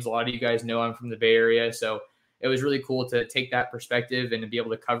Stanford games. A lot of you guys know I'm from the Bay Area, so it was really cool to take that perspective and to be able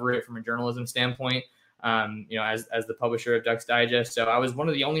to cover it from a journalism standpoint, as the publisher of Ducks Digest. So I was one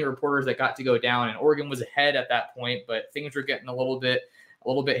of the only reporters that got to go down, and Oregon was ahead at that point, but things were getting a little bit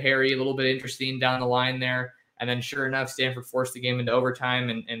hairy, a little bit interesting down the line there. And then sure enough, Stanford forced the game into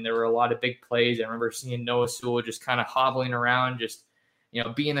overtime, and there were a lot of big plays. I remember seeing Noah Sewell just kind of hobbling around, just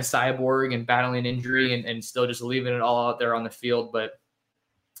being a cyborg and battling injury and still just leaving it all out there on the field. But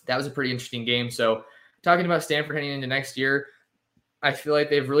that was a pretty interesting game. So talking about Stanford heading into next year, I feel like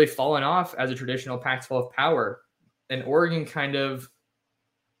they've really fallen off as a traditional Pac-12 power. And Oregon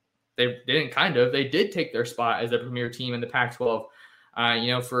they did take their spot as the premier team in the Pac-12.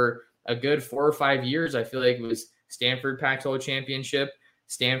 For a good 4 or 5 years, I feel like it was Stanford Pac-12 championship,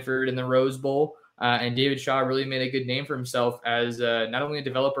 Stanford in the Rose Bowl. And David Shaw really made a good name for himself as not only a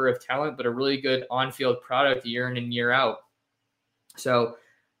developer of talent, but a really good on-field product year in and year out. So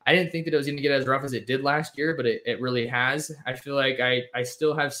I didn't think that it was going to get as rough as it did last year, but it really has. I feel like I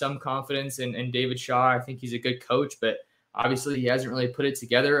still have some confidence in David Shaw. I think he's a good coach, but obviously he hasn't really put it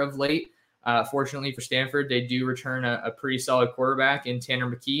together of late. Fortunately for Stanford, they do return a pretty solid quarterback in Tanner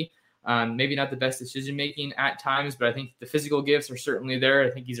McKee. Maybe not the best decision-making at times, but I think the physical gifts are certainly there.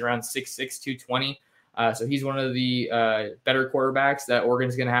 I think he's around 6'6", 220. So he's one of the better quarterbacks that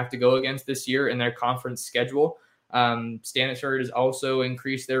Oregon's going to have to go against this year in their conference schedule. Stanford has also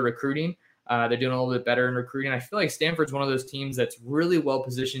increased their recruiting. They're doing a little bit better in recruiting. I feel like Stanford's one of those teams that's really well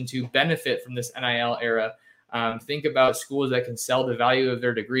positioned to benefit from this NIL era. Think about schools that can sell the value of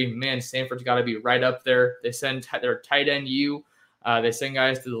their degree. Man, Stanford's got to be right up there. They send their tight end they send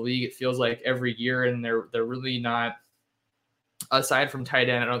guys to the league, it feels like, every year, and they're really not, aside from tight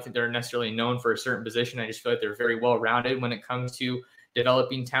end, I don't think they're necessarily known for a certain position. I just feel like they're very well-rounded when it comes to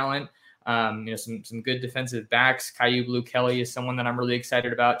developing talent. Some good defensive backs. Caillou Blue Kelly is someone that I'm really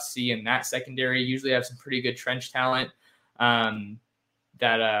excited about to see in that secondary. Usually have some pretty good trench talent. You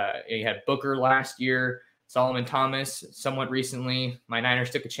had Booker last year, Solomon Thomas somewhat recently. My Niners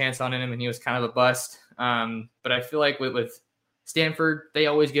took a chance on him, and he was kind of a bust. But I feel like with Stanford, they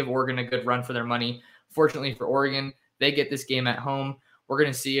always give Oregon a good run for their money. Fortunately for Oregon, they get this game at home. We're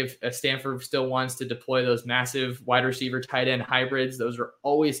going to see if Stanford still wants to deploy those massive wide receiver tight end hybrids. Those are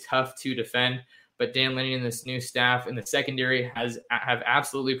always tough to defend. But Dan Lenny and this new staff in the secondary have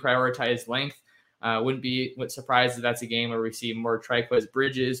absolutely prioritized length. Wouldn't be surprised if that's a game where we see more Triquez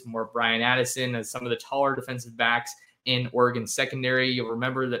Bridges, more Brian Addison as some of the taller defensive backs in Oregon secondary. You'll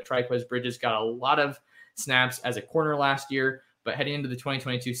remember that Triquez Bridges got a lot of snaps as a corner last year. But heading into the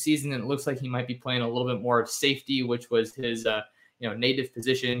 2022 season, it looks like he might be playing a little bit more of safety, which was his native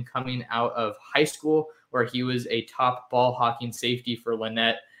position coming out of high school, where he was a top ball hawking safety for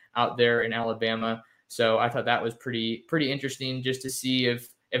Lynette out there in Alabama. So I thought that was pretty interesting just to see if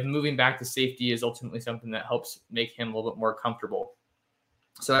moving back to safety is ultimately something that helps make him a little bit more comfortable.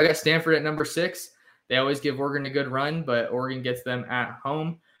 So I got Stanford at number 6. They always give Oregon a good run, but Oregon gets them at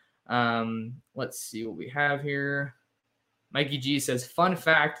home. Let's see what we have here. Mikey G says, fun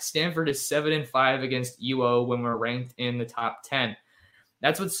fact, Stanford is 7-5 against UO when we're ranked in the top 10.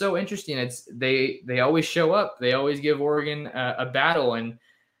 That's what's so interesting. It's they always show up. They always give Oregon a battle, and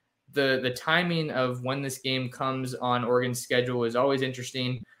the timing of when this game comes on Oregon's schedule is always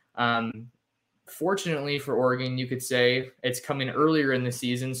interesting. Fortunately for Oregon, you could say it's coming earlier in the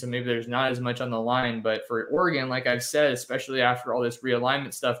season, so maybe there's not as much on the line. But for Oregon, like I've said, especially after all this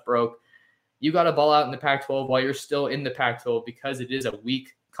realignment stuff broke, you got to ball out in the Pac-12 while you're still in the Pac-12 because it is a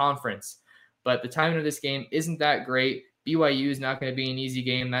weak conference. But the timing of this game isn't that great. BYU is not going to be an easy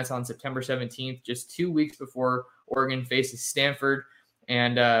game. That's on September 17th, just 2 weeks before Oregon faces Stanford.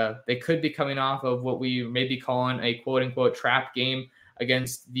 And they could be coming off of what we may be calling a quote-unquote trap game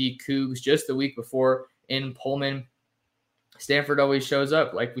against the Cougs just the week before in Pullman. Stanford always shows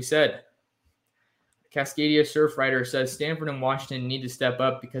up, like we said. Cascadia Surfrider says Stanford and Washington need to step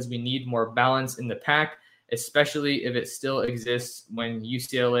up because we need more balance in the pack, especially if it still exists when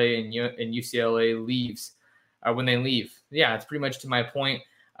UCLA and UCLA leaves, when they leave. Yeah, it's pretty much to my point.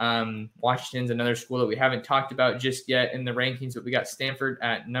 Washington's another school that we haven't talked about just yet in the rankings, but we got Stanford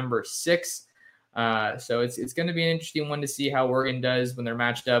at number 6. So it's going to be an interesting one to see how Oregon does when they're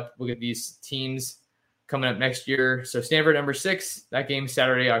matched up. Look at these teams coming up next year. So Stanford number 6, that game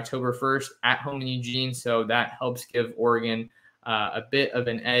Saturday, October 1st at home in Eugene. So that helps give Oregon a bit of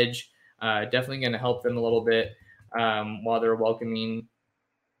an edge. Definitely going to help them a little bit while they're welcoming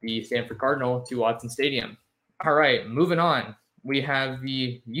the Stanford Cardinal to Watson Stadium. All right, moving on. We have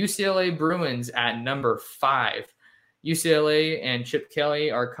the UCLA Bruins at number 5. UCLA and Chip Kelly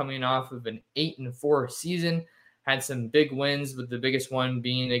are coming off of an 8-4 season. Had some big wins, with the biggest one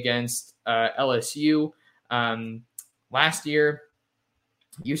being against LSU. Last year,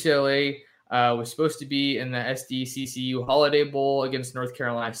 UCLA was supposed to be in the SDCCU Holiday Bowl against North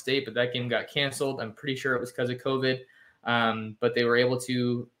Carolina State, but that game got canceled. I'm pretty sure it was because of COVID. But they were able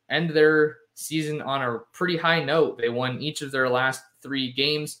to end their season on a pretty high note. They won each of their last 3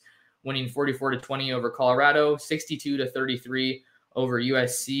 games, winning 44-20 over Colorado, 62-33 over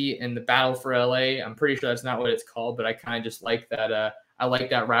USC in the Battle for LA. I'm pretty sure that's not what it's called, but I kind of just like that. I like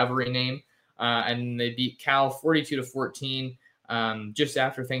that rivalry name. And they beat Cal 42-14 just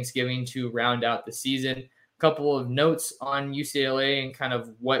after Thanksgiving to round out the season. A couple of notes on UCLA and kind of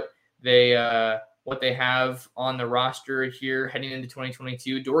what they have on the roster here heading into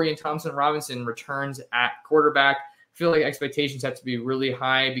 2022. Dorian Thompson-Robinson returns at quarterback. I feel like expectations have to be really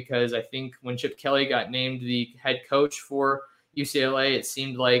high, because I think when Chip Kelly got named the head coach for UCLA, it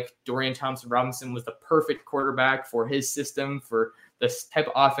seemed like Dorian Thompson-Robinson was the perfect quarterback for his system, for this type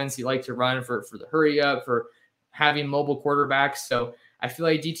of offense he liked to run, for the hurry up, for having mobile quarterbacks. So I feel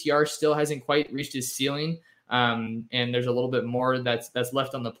like DTR still hasn't quite reached his ceiling. And there's a little bit more that's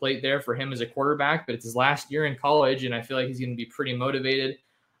left on the plate there for him as a quarterback, but it's his last year in college, and I feel like he's going to be pretty motivated.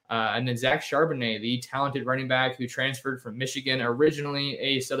 And then Zach Charbonnet, the talented running back who transferred from Michigan, originally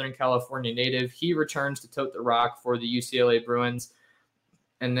a Southern California native, he returns to tote the rock for the UCLA Bruins.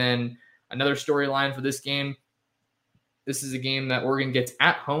 And then another storyline for this game, this is a game that Oregon gets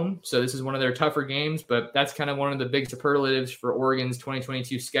at home, so this is one of their tougher games, but that's kind of one of the big superlatives for Oregon's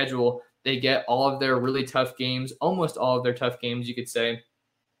 2022 schedule. They get all of their really tough games, almost all of their tough games, you could say.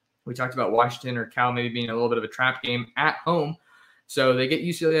 We talked about Washington or Cal maybe being a little bit of a trap game at home. So they get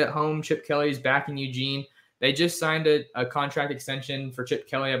UCLA at home. Chip Kelly's back in Eugene. They just signed a contract extension for Chip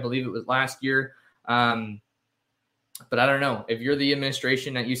Kelly. I believe it was last year. But I don't know. If you're the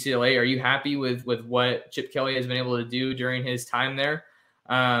administration at UCLA, are you happy with what Chip Kelly has been able to do during his time there?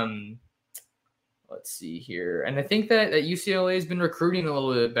 Let's see here. And I think that UCLA has been recruiting a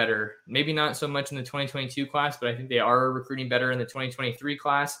little bit better. Maybe not so much in the 2022 class, but I think they are recruiting better in the 2023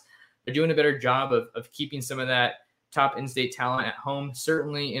 class. They're doing a better job of keeping some of that top in-state talent at home.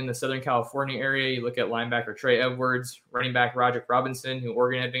 Certainly in the Southern California area, you look at linebacker Trey Edwards, running back Roderick Robinson, who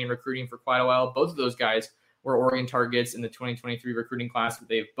Oregon had been recruiting for quite a while. Both of those guys were Oregon targets in the 2023 recruiting class, but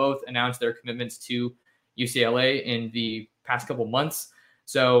they've both announced their commitments to UCLA in the past couple months.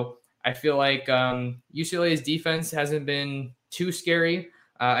 So I feel like UCLA's defense hasn't been too scary.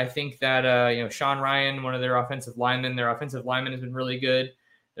 I think that Sean Ryan, one of their offensive linemen has been really good.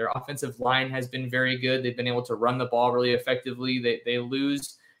 Their offensive line has been very good. They've been able to run the ball really effectively. They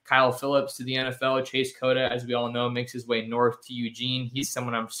lose Kyle Phillips to the NFL. Chase Cota, as we all know, makes his way north to Eugene. He's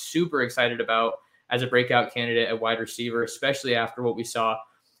someone I'm super excited about as a breakout candidate at wide receiver, especially after what we saw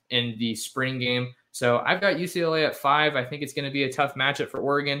in the spring game. So I've got UCLA at 5. I think it's going to be a tough matchup for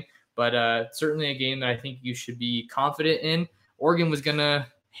Oregon, but certainly a game that I think you should be confident in. Oregon was going to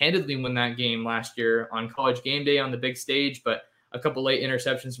handedly win that game last year on College Game Day on the big stage, but a couple late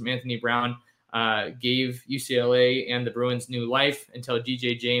interceptions from Anthony Brown gave UCLA and the Bruins new life until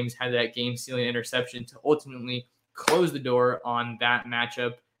DJ James had that game-sealing interception to ultimately close the door on that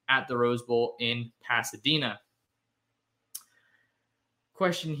matchup at the Rose Bowl in Pasadena.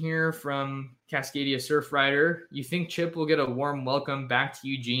 Question here from Cascadia Surfrider. You think Chip will get a warm welcome back to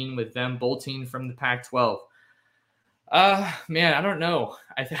Eugene with them bolting from the Pac-12? Man, I don't know.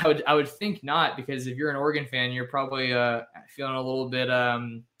 I would think not, because if you're an Oregon fan, you're probably feeling a little bit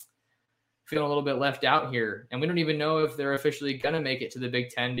left out here. And we don't even know if they're officially going to make it to the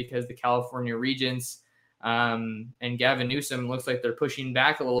Big Ten, because the California Regents and Gavin Newsom looks like they're pushing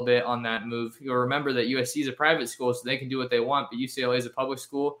back a little bit on that move. You'll remember that USC is a private school, so they can do what they want, but UCLA is a public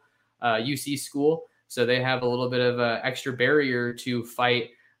school, UC school, so they have a little bit of an extra barrier to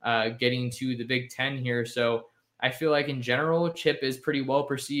fight getting to the Big Ten here. So I feel like in general, Chip is pretty well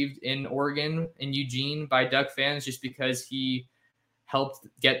perceived in Oregon, in Eugene, by Duck fans, just because he helped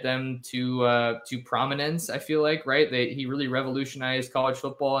get them to prominence. I feel like, right? He really revolutionized college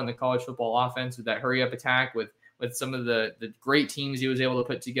football and the college football offense with that hurry up attack, with some of the great teams he was able to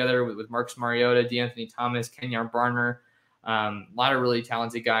put together with Marcus Mariota, DeAnthony Thomas, Kenyon Barner, a lot of really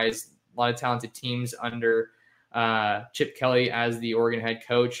talented guys, a lot of talented teams under Chip Kelly as the Oregon head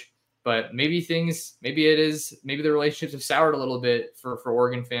coach. But maybe the relationships have soured a little bit for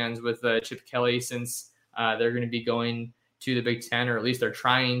Oregon fans with Chip Kelly, since they're going to be going to the Big Ten, or at least they're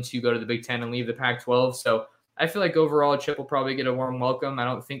trying to go to the Big Ten and leave the Pac-12. So I feel like overall Chip will probably get a warm welcome. I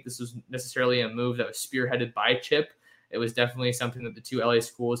don't think this was necessarily a move that was spearheaded by Chip. It was definitely something that the two LA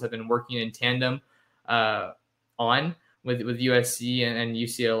schools have been working in tandem on with USC and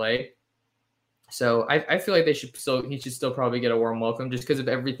UCLA. So I feel like he should still probably get a warm welcome just because of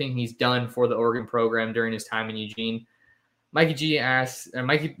everything he's done for the Oregon program during his time in Eugene. Mikey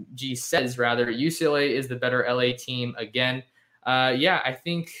G says UCLA is the better LA team again. I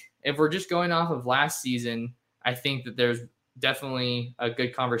think if we're just going off of last season, I think that there's definitely a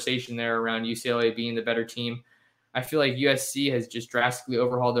good conversation there around UCLA being the better team. I feel like USC has just drastically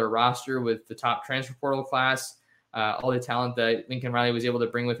overhauled their roster with the top transfer portal class, all the talent that Lincoln Riley was able to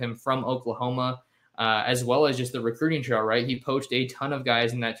bring with him from Oklahoma, as well as just the recruiting trail, right? He poached a ton of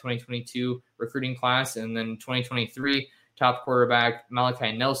guys in that 2022 recruiting class, and then 2023 top quarterback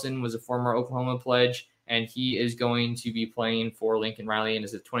Malachi Nelson was a former Oklahoma pledge, and he is going to be playing for Lincoln Riley and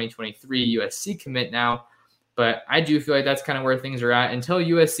is a 2023 USC commit now. But I do feel like that's kind of where things are at until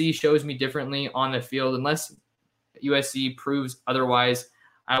USC shows me differently on the field. Unless USC proves otherwise,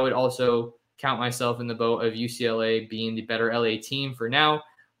 I would also count myself in the boat of UCLA being the better LA team for now.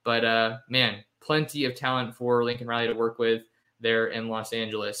 But man, plenty of talent for Lincoln Riley to work with there in Los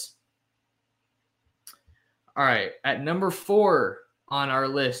Angeles. All right, at number 4 on our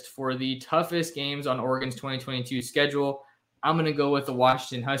list for the toughest games on Oregon's 2022 schedule, I'm going to go with the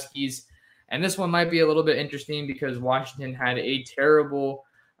Washington Huskies. And this one might be a little bit interesting because Washington had a terrible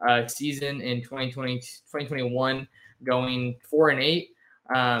season in 2021, going 4-8.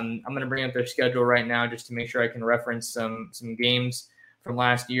 I'm going to bring up their schedule right now just to make sure I can reference some games from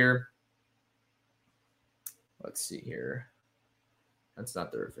last year. Let's see here. That's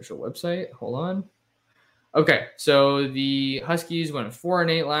not their official website. Hold on. Okay, so the Huskies went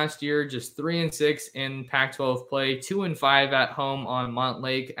 4-8 last year, just 3-6 in Pac-12 play, 2-5 at home on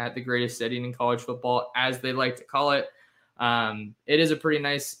Montlake at the greatest setting in college football, as they like to call it. It is a pretty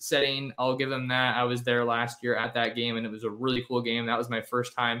nice setting. I'll give them that. I was there last year at that game, and it was a really cool game. That was my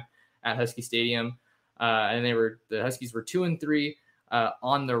first time at Husky Stadium, and the Huskies were 2-3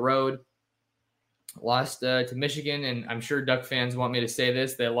 on the road. Lost to Michigan, and I'm sure Duck fans want me to say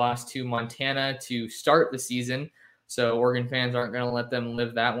this. They lost to Montana to start the season, so Oregon fans aren't going to let them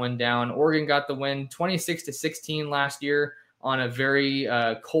live that one down. Oregon got the win 26-16 last year on a very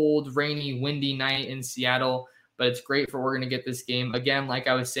cold, rainy, windy night in Seattle, but it's great for Oregon to get this game. Again, like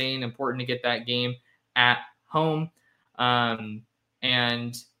I was saying, important to get that game at home,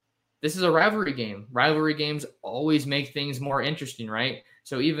 and this is a rivalry game. Rivalry games always make things more interesting, right?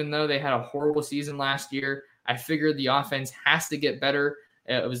 So even though they had a horrible season last year, I figured the offense has to get better.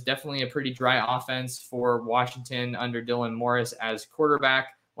 It was definitely a pretty dry offense for Washington under Dylan Morris as quarterback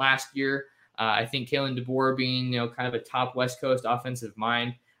last year. I think Kalen DeBoer being, kind of a top West Coast offensive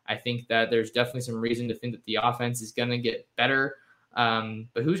mind, I think that there's definitely some reason to think that the offense is going to get better.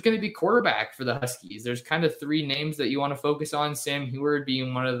 But who's going to be quarterback for the Huskies? There's kind of 3 names that you want to focus on. Sam Huard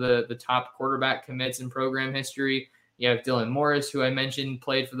being one of the top quarterback commits in program history. You have Dylan Morris, who I mentioned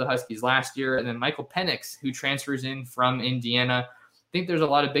played for the Huskies last year, and then Michael Penix, who transfers in from Indiana. I think there's a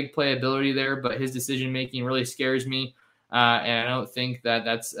lot of big playability there, but his decision-making really scares me. And I don't think that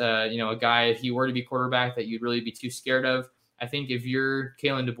that's, a guy, if he were to be quarterback, that you'd really be too scared of. I think if you're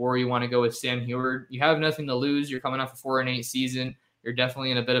Kalen DeBoer, you want to go with Sam Huard. You have nothing to lose. You're coming off a 4-8 season. You're definitely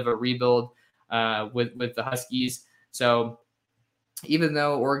in a bit of a rebuild with the Huskies. So even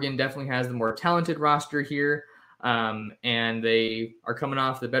though Oregon definitely has the more talented roster here, and they are coming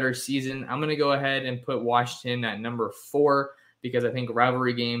off the better season, I'm going to go ahead and put Washington at number 4 because I think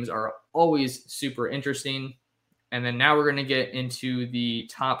rivalry games are always super interesting. And then now we're going to get into the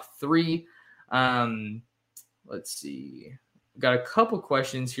top 3. Let's see. We've got a couple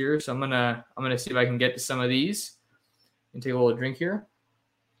questions here, so I'm gonna see if I can get to some of these and take a little drink here.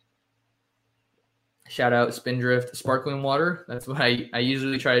 Shout out Spindrift sparkling water. That's what I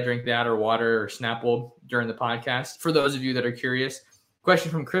usually try to drink, that or water or Snapple during the podcast. For those of you that are curious.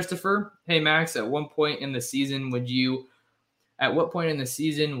 Question from Christopher. Hey, Max, at what point in the season would you want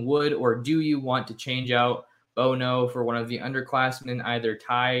to change out Bono for one of the underclassmen, either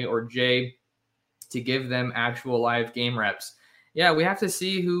Ty or Jay, to give them actual live game reps? Yeah, we have to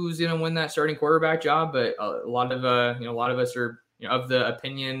see who's going to win that starting quarterback job, but a lot of us are of the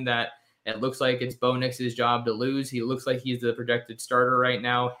opinion that it looks like it's Bo Nix's job to lose. He looks like he's the projected starter right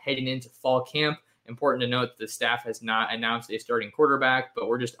now heading into fall camp. Important to note that the staff has not announced a starting quarterback, but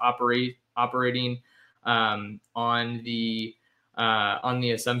we're just operating on the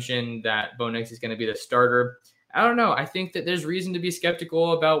assumption that Bo Nix is going to be the starter. I don't know. I think that there's reason to be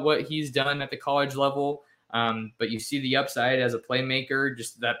skeptical about what he's done at the college level. But you see the upside as a playmaker,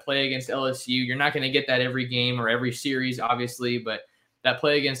 just that play against LSU. You're not going to get that every game or every series, obviously, but that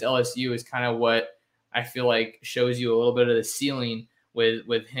play against LSU is kind of what I feel like shows you a little bit of the ceiling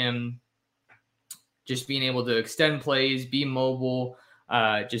with him just being able to extend plays, be mobile,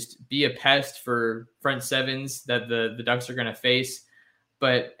 just be a pest for front sevens that the Ducks are going to face.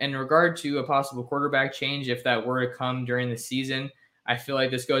 But in regard to a possible quarterback change, if that were to come during the season, I feel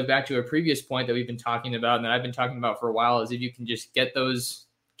like this goes back to a previous point that we've been talking about and that I've been talking about for a while, is if you can just get those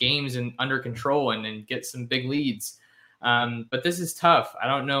games under control and get some big leads. But this is tough. I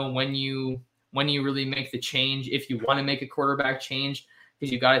don't know when you really make the change, if you want to make a quarterback change,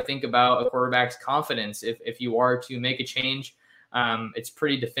 because you got to think about a quarterback's confidence. If you are to make a change, it's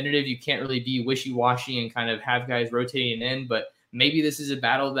pretty definitive. You can't really be wishy-washy and kind of have guys rotating in, but maybe this is a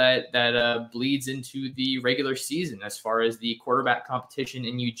battle that bleeds into the regular season as far as the quarterback competition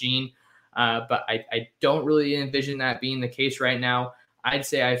in Eugene. But I don't really envision that being the case right now. I'd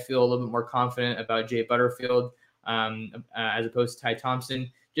say I feel a little bit more confident about Jay Butterfield as opposed to Ty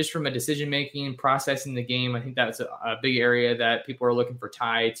Thompson. Just from a decision-making, processing the game, I think that's a big area that people are looking for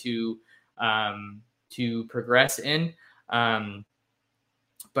Ty to progress in.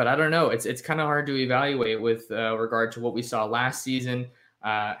 But I don't know. It's kind of hard to evaluate with regard to what we saw last season,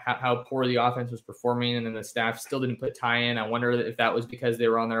 how poor the offense was performing, and then the staff still didn't put Ty in. I wonder if that was because they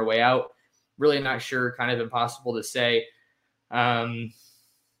were on their way out. Really not sure. Kind of impossible to say.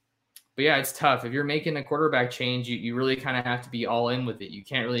 But yeah, it's tough. If you're making a quarterback change, you really kind of have to be all in with it. You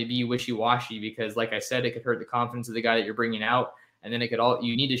can't really be wishy-washy because, like I said, it could hurt the confidence of the guy that you're bringing out, and then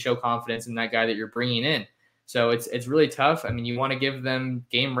you need to show confidence in that guy that you're bringing in. So it's really tough. I mean, you want to give them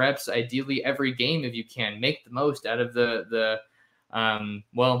game reps, ideally every game if you can. Make the most out of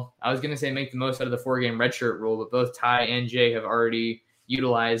well, I was going to say make the most out of the 4-game redshirt rule, but both Ty and Jay have already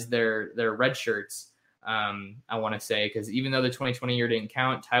utilized their red shirts. I want to say, because even though the 2020 year didn't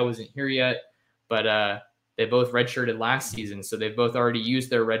count, Ty wasn't here yet, but they both redshirted last season, so they've both already used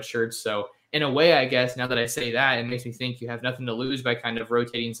their red shirts. So in a way, I guess now that I say that, it makes me think you have nothing to lose by kind of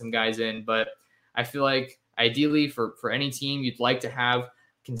rotating some guys in. But I feel like ideally for any team, you'd like to have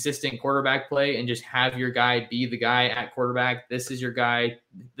consistent quarterback play and just have your guy be the guy at quarterback. This is your guy.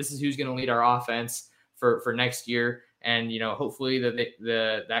 This is who's going to lead our offense for next year. And hopefully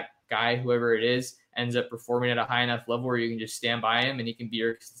that guy, whoever it is, ends up performing at a high enough level where you can just stand by him and he can be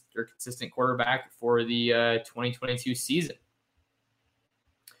your consistent quarterback for the 2022 season.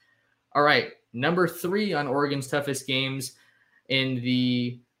 All right, number 3 on Oregon's toughest games in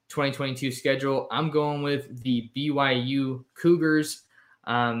the 2022 schedule, I'm going with the BYU Cougars.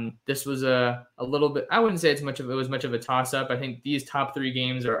 This was a little bit, I wouldn't say it was much of a toss-up. I think these top 3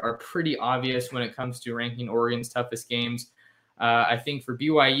 games are pretty obvious when it comes to ranking Oregon's toughest games. I think for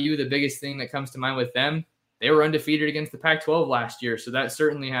BYU, the biggest thing that comes to mind with them, they were undefeated against the Pac-12 last year, so that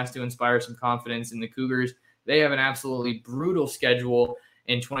certainly has to inspire some confidence in the Cougars. They have an absolutely brutal schedule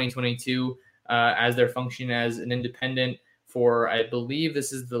in 2022 as they're functioning as an independent for, I believe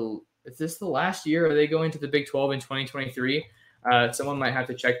is this the last year? Are they going to the Big 12 in 2023? Someone might have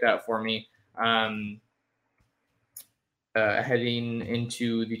to check that for me. Heading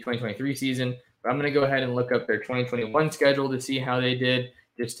into the 2023 season. But I'm going to go ahead and look up their 2021 schedule to see how they did,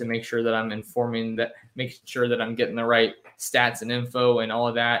 just to make sure that I'm making sure that I'm getting the right stats and info and all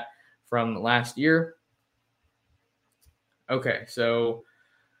of that from last year. Okay, so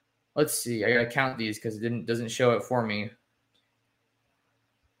let's see. I got to count these because it doesn't show it for me.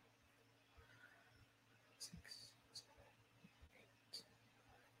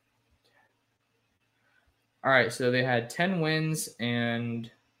 All right, so they had 10 wins and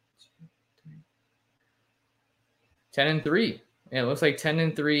 10-3. Yeah, it looks like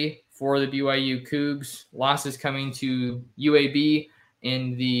 10-3 for the BYU Cougs. Losses coming to UAB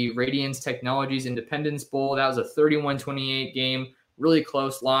in the Radiance Technologies Independence Bowl. That was a 31-28 game. Really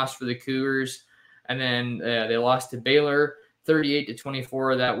close loss for the Cougars. And then they lost to Baylor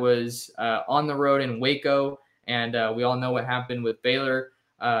 38-24. That was on the road in Waco. And we all know what happened with Baylor.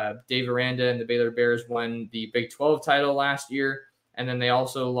 Dave Aranda and the Baylor Bears won the Big 12 title last year. And then they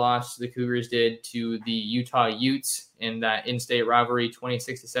also lost, the Cougars did, to the Utah Utes in that in-state rivalry,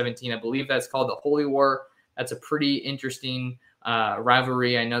 26-17. I believe that's called the Holy War. That's a pretty interesting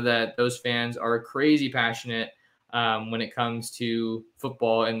rivalry. I know that those fans are crazy passionate when it comes to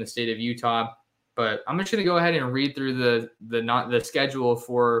football in the state of Utah. But I'm just going to go ahead and read through the schedule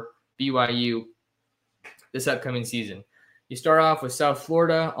for BYU this upcoming season. You start off with South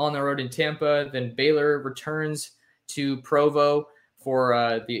Florida on the road in Tampa. Then Baylor returns to Provo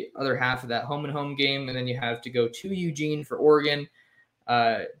for the other half of that home-and-home game. And then you have to go to Eugene for Oregon.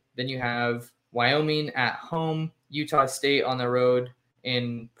 Then you have Wyoming at home, Utah State on the road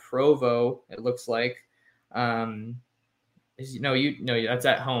in Provo, it looks like. That's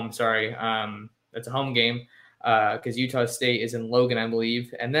at home. Sorry. That's a home game because Utah State is in Logan, I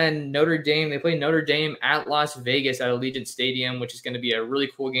believe. And then Notre Dame, they play Notre Dame at Las Vegas at Allegiant Stadium, which is going to be a really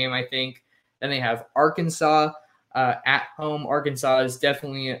cool game, I think. Then they have Arkansas at home. Arkansas is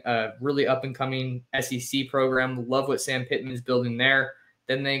definitely a really up-and-coming SEC program. Love what Sam Pittman is building there.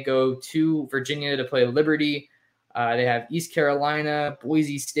 Then they go to Virginia to play Liberty. They have East Carolina,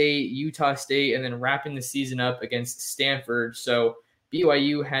 Boise State, Utah State, and then wrapping the season up against Stanford. So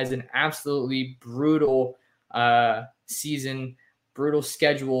BYU has an absolutely brutal season, brutal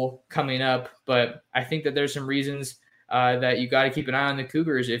schedule coming up. But I think that there's some reasons that you got to keep an eye on the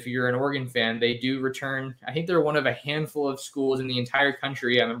Cougars if you're an Oregon fan. They do return. I think they're one of a handful of schools in the entire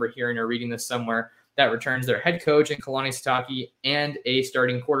country, I remember hearing or reading this somewhere, that returns their head coach in Kalani Sitake and a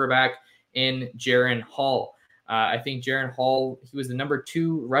starting quarterback in Jaren Hall. I think Jaren Hall, he was the number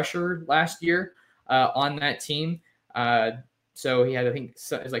 2 rusher last year on that team. So he had, I think,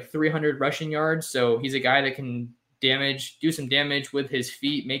 it's like 300 rushing yards. So he's a guy that can do some damage with his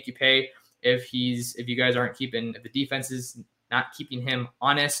feet, make you pay if you guys aren't if the defense is not keeping him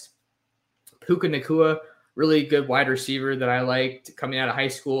honest. Puka Nacua, really good wide receiver that I liked coming out of high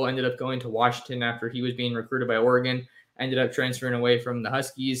school, ended up going to Washington after he was being recruited by Oregon, ended up transferring away from the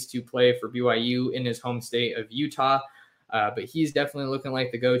Huskies to play for BYU in his home state of Utah. But he's definitely looking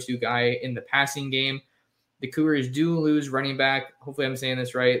like the go-to guy in the passing game. The Cougars do lose running back. Hopefully I'm saying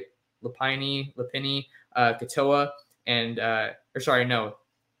this right. Lupini Katoa.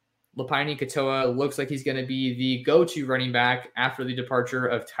 Lupini Katoa looks like he's going to be the go-to running back after the departure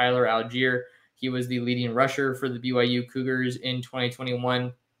of Tyler Algier. He was the leading rusher for the BYU Cougars in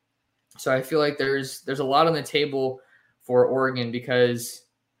 2021. So I feel like there's a lot on the table for Oregon because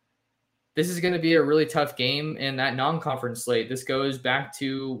this is going to be a really tough game in that non-conference slate. This goes back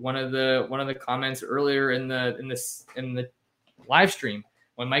to one of the comments earlier in the live stream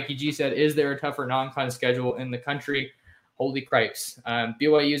when Mikey G said, "Is there a tougher non-con schedule in the country?" Holy cripes!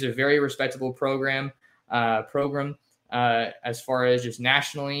 BYU is a very respectable program as far as just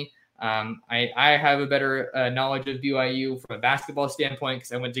nationally. I have a better knowledge of BYU from a basketball standpoint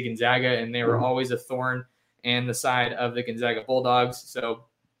because I went to Gonzaga and they were always a thorn in the side of the Gonzaga Bulldogs. So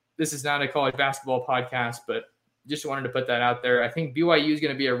this is not a college basketball podcast, but just wanted to put that out there. I think BYU is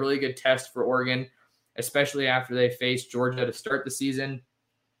going to be a really good test for Oregon, especially after they face Georgia to start the season.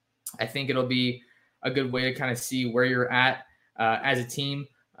 I think it'll be a good way to kind of see where you're at as a team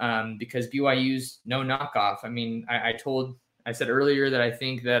because BYU's no knockoff. I mean, I said earlier that I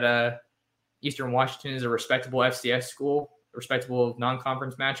think that Eastern Washington is a respectable FCS school, a respectable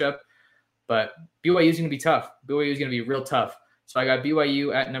non-conference matchup, but BYU is going to be tough. BYU is going to be real tough. So I got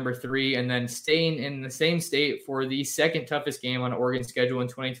BYU at number 3, and then staying in the same state for the second toughest game on Oregon's schedule in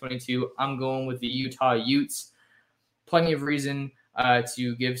 2022, I'm going with the Utah Utes. Plenty of reason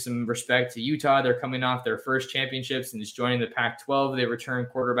to give some respect to Utah. They're coming off their first championships and just joining the Pac-12. They return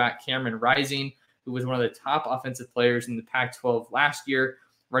quarterback Cameron Rising, who was one of the top offensive players in the Pac-12 last year.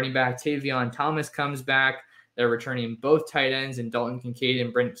 Running back Tavion Thomas comes back. They're returning both tight ends in Dalton Kincaid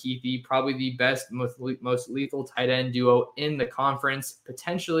and Brent Keithy, probably the best, most lethal tight end duo in the conference.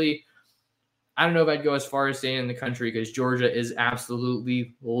 Potentially, I don't know if I'd go as far as saying in the country because Georgia is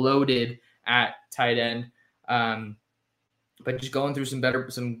absolutely loaded at tight end. But just going through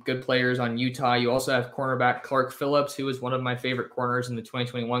some good players on Utah. You also have cornerback Clark Phillips, who was one of my favorite corners in the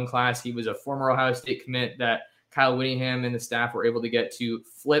 2021 class. He was a former Ohio State commit that Kyle Whittingham and the staff were able to get to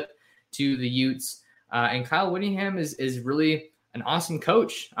flip to the Utes. And Kyle Whittingham is really an awesome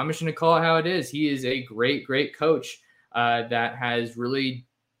coach. I'm just going to call it how it is. He is a great, great coach that has really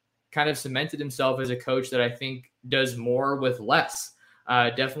kind of cemented himself as a coach that I think does more with less.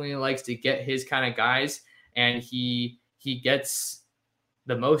 Definitely likes to get his kind of guys, and he gets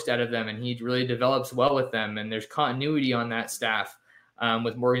the most out of them, and he really develops well with them. And there's continuity on that staff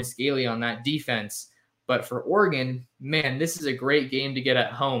with Morgan Scaley on that defense. But for Oregon, man, this is a great game to get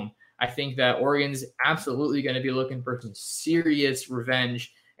at home. I think that Oregon's absolutely going to be looking for some serious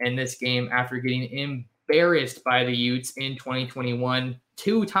revenge in this game after getting embarrassed by the Utes in 2021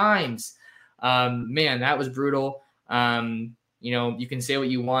 2 times. Man, that was brutal. You can say what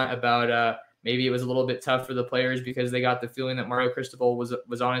you want about maybe it was a little bit tough for the players because they got the feeling that Mario Cristobal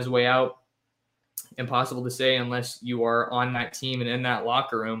was on his way out. Impossible to say unless you are on that team and in that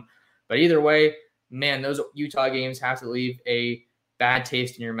locker room. But either way, man, those Utah games have to leave a bad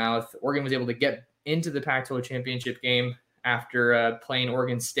taste in your mouth. Oregon was able to get into the Pac-12 championship game after playing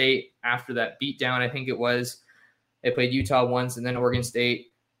Oregon State after that beatdown. I think it was they played Utah once and then Oregon State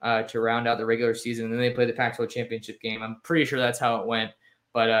to round out the regular season. And then they play the Pac-12 championship game. I'm pretty sure that's how it went.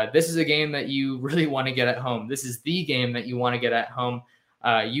 But this is a game that you really want to get at home. This is the game that you want to get at home.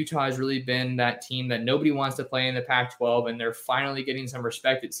 Utah has really been that team that nobody wants to play in the Pac-12, and they're finally getting some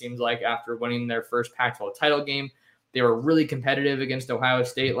respect, it seems like, after winning their first Pac-12 title game. They were really competitive against Ohio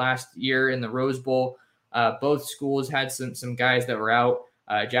State last year in the Rose Bowl. Both schools had some guys that were out.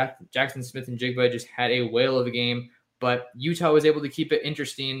 Jackson Smith-Njigba just had a whale of a game, but Utah was able to keep it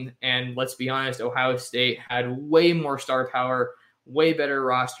interesting. And let's be honest, Ohio State had way more star power, way better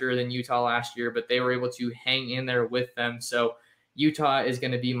roster than Utah last year, but they were able to hang in there with them. So Utah is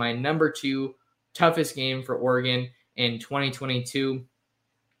going to be my number 2 toughest game for Oregon in 2022.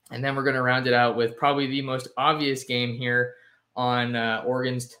 And then we're going to round it out with probably the most obvious game here on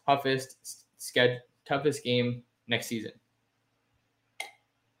Oregon's toughest game next season.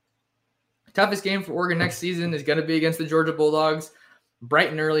 Toughest game for Oregon next season is going to be against the Georgia Bulldogs,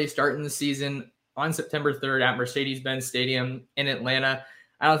 bright and early, starting the season on September 3rd at Mercedes-Benz Stadium in Atlanta.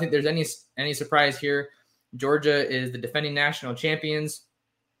 I don't think there's any surprise here. Georgia is the defending national champions,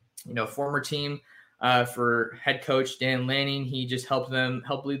 former team for head coach Dan Lanning. He just helped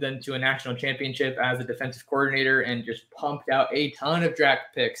lead them to a national championship as a defensive coordinator and just pumped out a ton of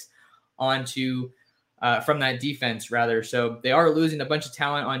draft picks from that defense, rather. So they are losing a bunch of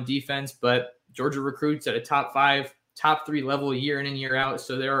talent on defense, but Georgia recruits at a top 5, top 3 level year in and year out.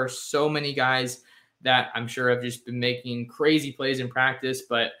 So there are so many guys that I'm sure have just been making crazy plays in practice,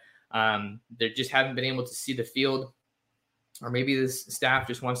 but they just haven't been able to see the field. Or maybe this staff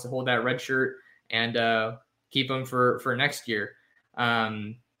just wants to hold that red shirt and keep them for next year.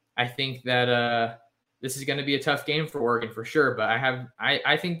 I think that this is going to be a tough game for Oregon for sure, but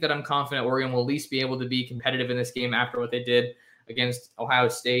I think that I'm confident Oregon will at least be able to be competitive in this game after what they did against Ohio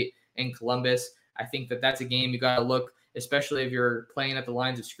State and Columbus. I think that that's a game you got to look, especially if you're playing at the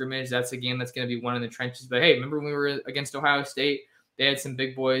lines of scrimmage. That's a game that's going to be one in the trenches. But hey, remember when we were against Ohio State? They had some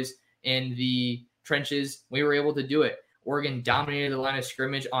big boys in the trenches. We were able to do it. Oregon dominated the line of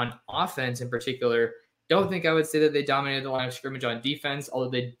scrimmage on offense in particular. Don't think I would say that they dominated the line of scrimmage on defense, although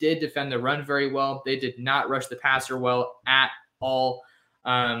they did defend the run very well. They did not rush the passer well at all.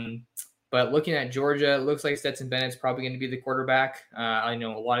 But looking at Georgia, it looks like Stetson Bennett's probably going to be the quarterback. I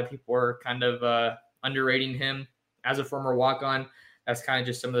know a lot of people are kind of underrating him as a former walk-on. That's kind of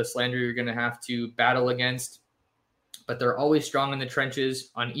just some of the slander you're going to have to battle against. But they're always strong in the trenches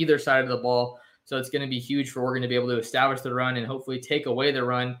on either side of the ball. So it's going to be huge for Oregon to be able to establish the run and hopefully take away the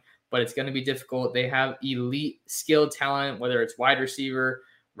run. But it's going to be difficult. They have elite skilled talent, whether it's wide receiver,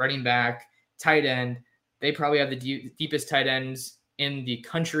 running back, tight end. They probably have the deepest tight ends in the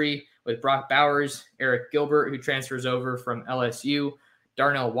country with Brock Bowers, Eric Gilbert, who transfers over from LSU.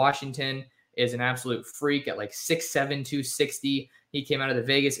 Darnell Washington is an absolute freak at like 6'7", 260. He came out of the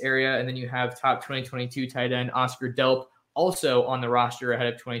Vegas area. And then you have top 2022 tight end Oscar Delp also on the roster ahead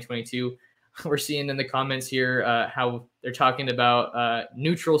of 2022. We're seeing in the comments here how they're talking about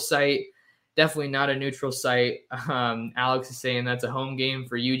neutral site. Definitely not a neutral site. Alex is saying that's a home game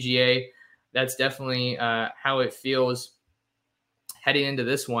for UGA. That's definitely how it feels heading into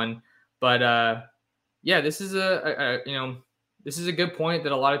this one. But yeah, this is this is a good point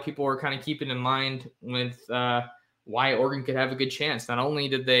that a lot of people are kind of keeping in mind with why Oregon could have a good chance. Not only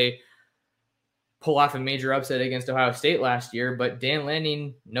did they pull off a major upset against Ohio State last year, but Dan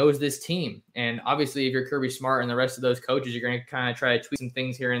Lanning knows this team. And obviously, if you're Kirby Smart and the rest of those coaches, you're going to kind of try to tweak some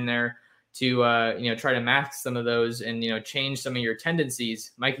things here and there to, try to mask some of those and, change some of your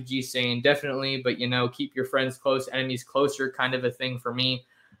tendencies. Mikey G saying definitely, but, keep your friends close, enemies closer, kind of a thing for me.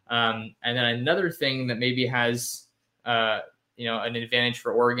 And then another thing that maybe has, an advantage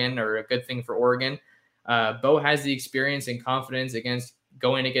for Oregon or a good thing for Oregon, Bo has the experience and confidence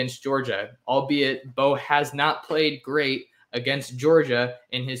going against Georgia, albeit Bo has not played great against Georgia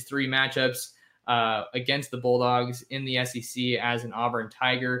in his 3 matchups against the Bulldogs in the SEC as an Auburn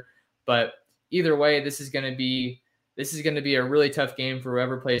Tiger. But either way, this is going to be a really tough game for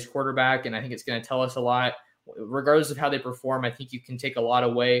whoever plays quarterback, and I think it's going to tell us a lot. Regardless of how they perform, I think you can take a lot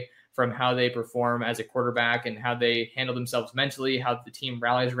away from how they perform as a quarterback and how they handle themselves mentally, how the team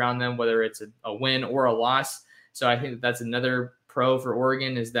rallies around them, whether it's a win or a loss. So I think that's another pro for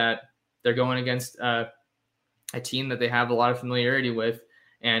Oregon, is that they're going against a team that they have a lot of familiarity with.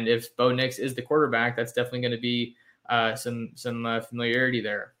 And if Bo Nix is the quarterback, that's definitely going to be some familiarity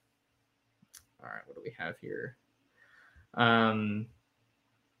there. All right, what do we have here?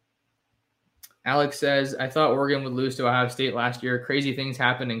 Alex says, I thought Oregon would lose to Ohio State last year. Crazy things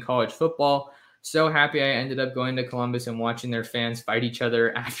happen in college football. So happy I ended up going to Columbus and watching their fans fight each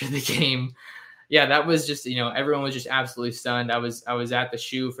other after the game. yeah, that was just, everyone was just absolutely stunned. I was at the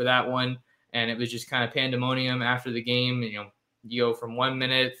shoe for that one, and it was just kind of pandemonium after the game. You go from 1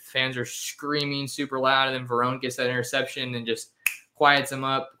 minute, fans are screaming super loud, and then Verone gets that interception and just quiets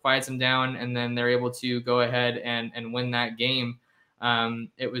them down, and then they're able to go ahead and win that game.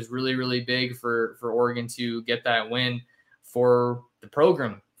 It was really, really big for Oregon to get that win for the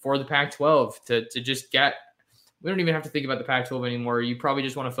program, for the Pac-12, to just get. We don't even have to think about the Pac-12 anymore. You probably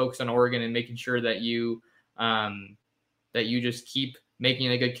just want to focus on Oregon and making sure that you just keep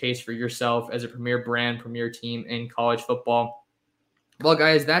making a good case for yourself as a premier brand, premier team in college football. Well,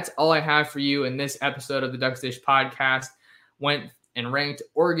 guys, that's all I have for you in this episode of the Ducks Dish podcast. Went and ranked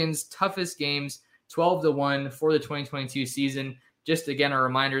Oregon's toughest games 12-1 for the 2022 season. Just again, a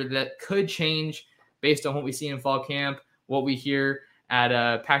reminder that could change based on what we see in fall camp, what we hear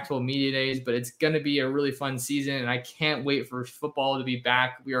at Pac-12 Media Days, but it's going to be a really fun season, and I can't wait for football to be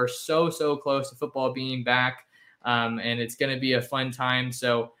back. We are so close to football being back, and it's going to be a fun time.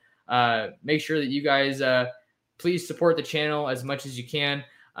 So make sure that you guys please support the channel as much as you can,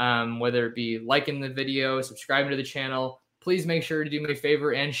 whether it be liking the video, subscribing to the channel. Please make sure to do me a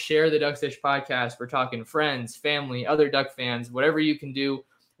favor and share the Ducks Dish podcast. We're talking friends, family, other Duck fans, whatever you can do.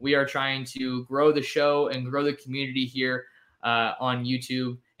 We are trying to grow the show and grow the community here on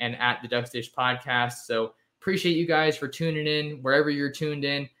YouTube and at the Ducks Dish podcast. So appreciate you guys for tuning in wherever you're tuned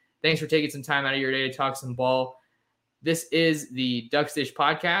in. Thanks for taking some time out of your day to talk some ball. This is the Ducks Dish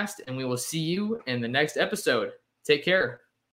podcast, and we will see you in the next episode. Take care.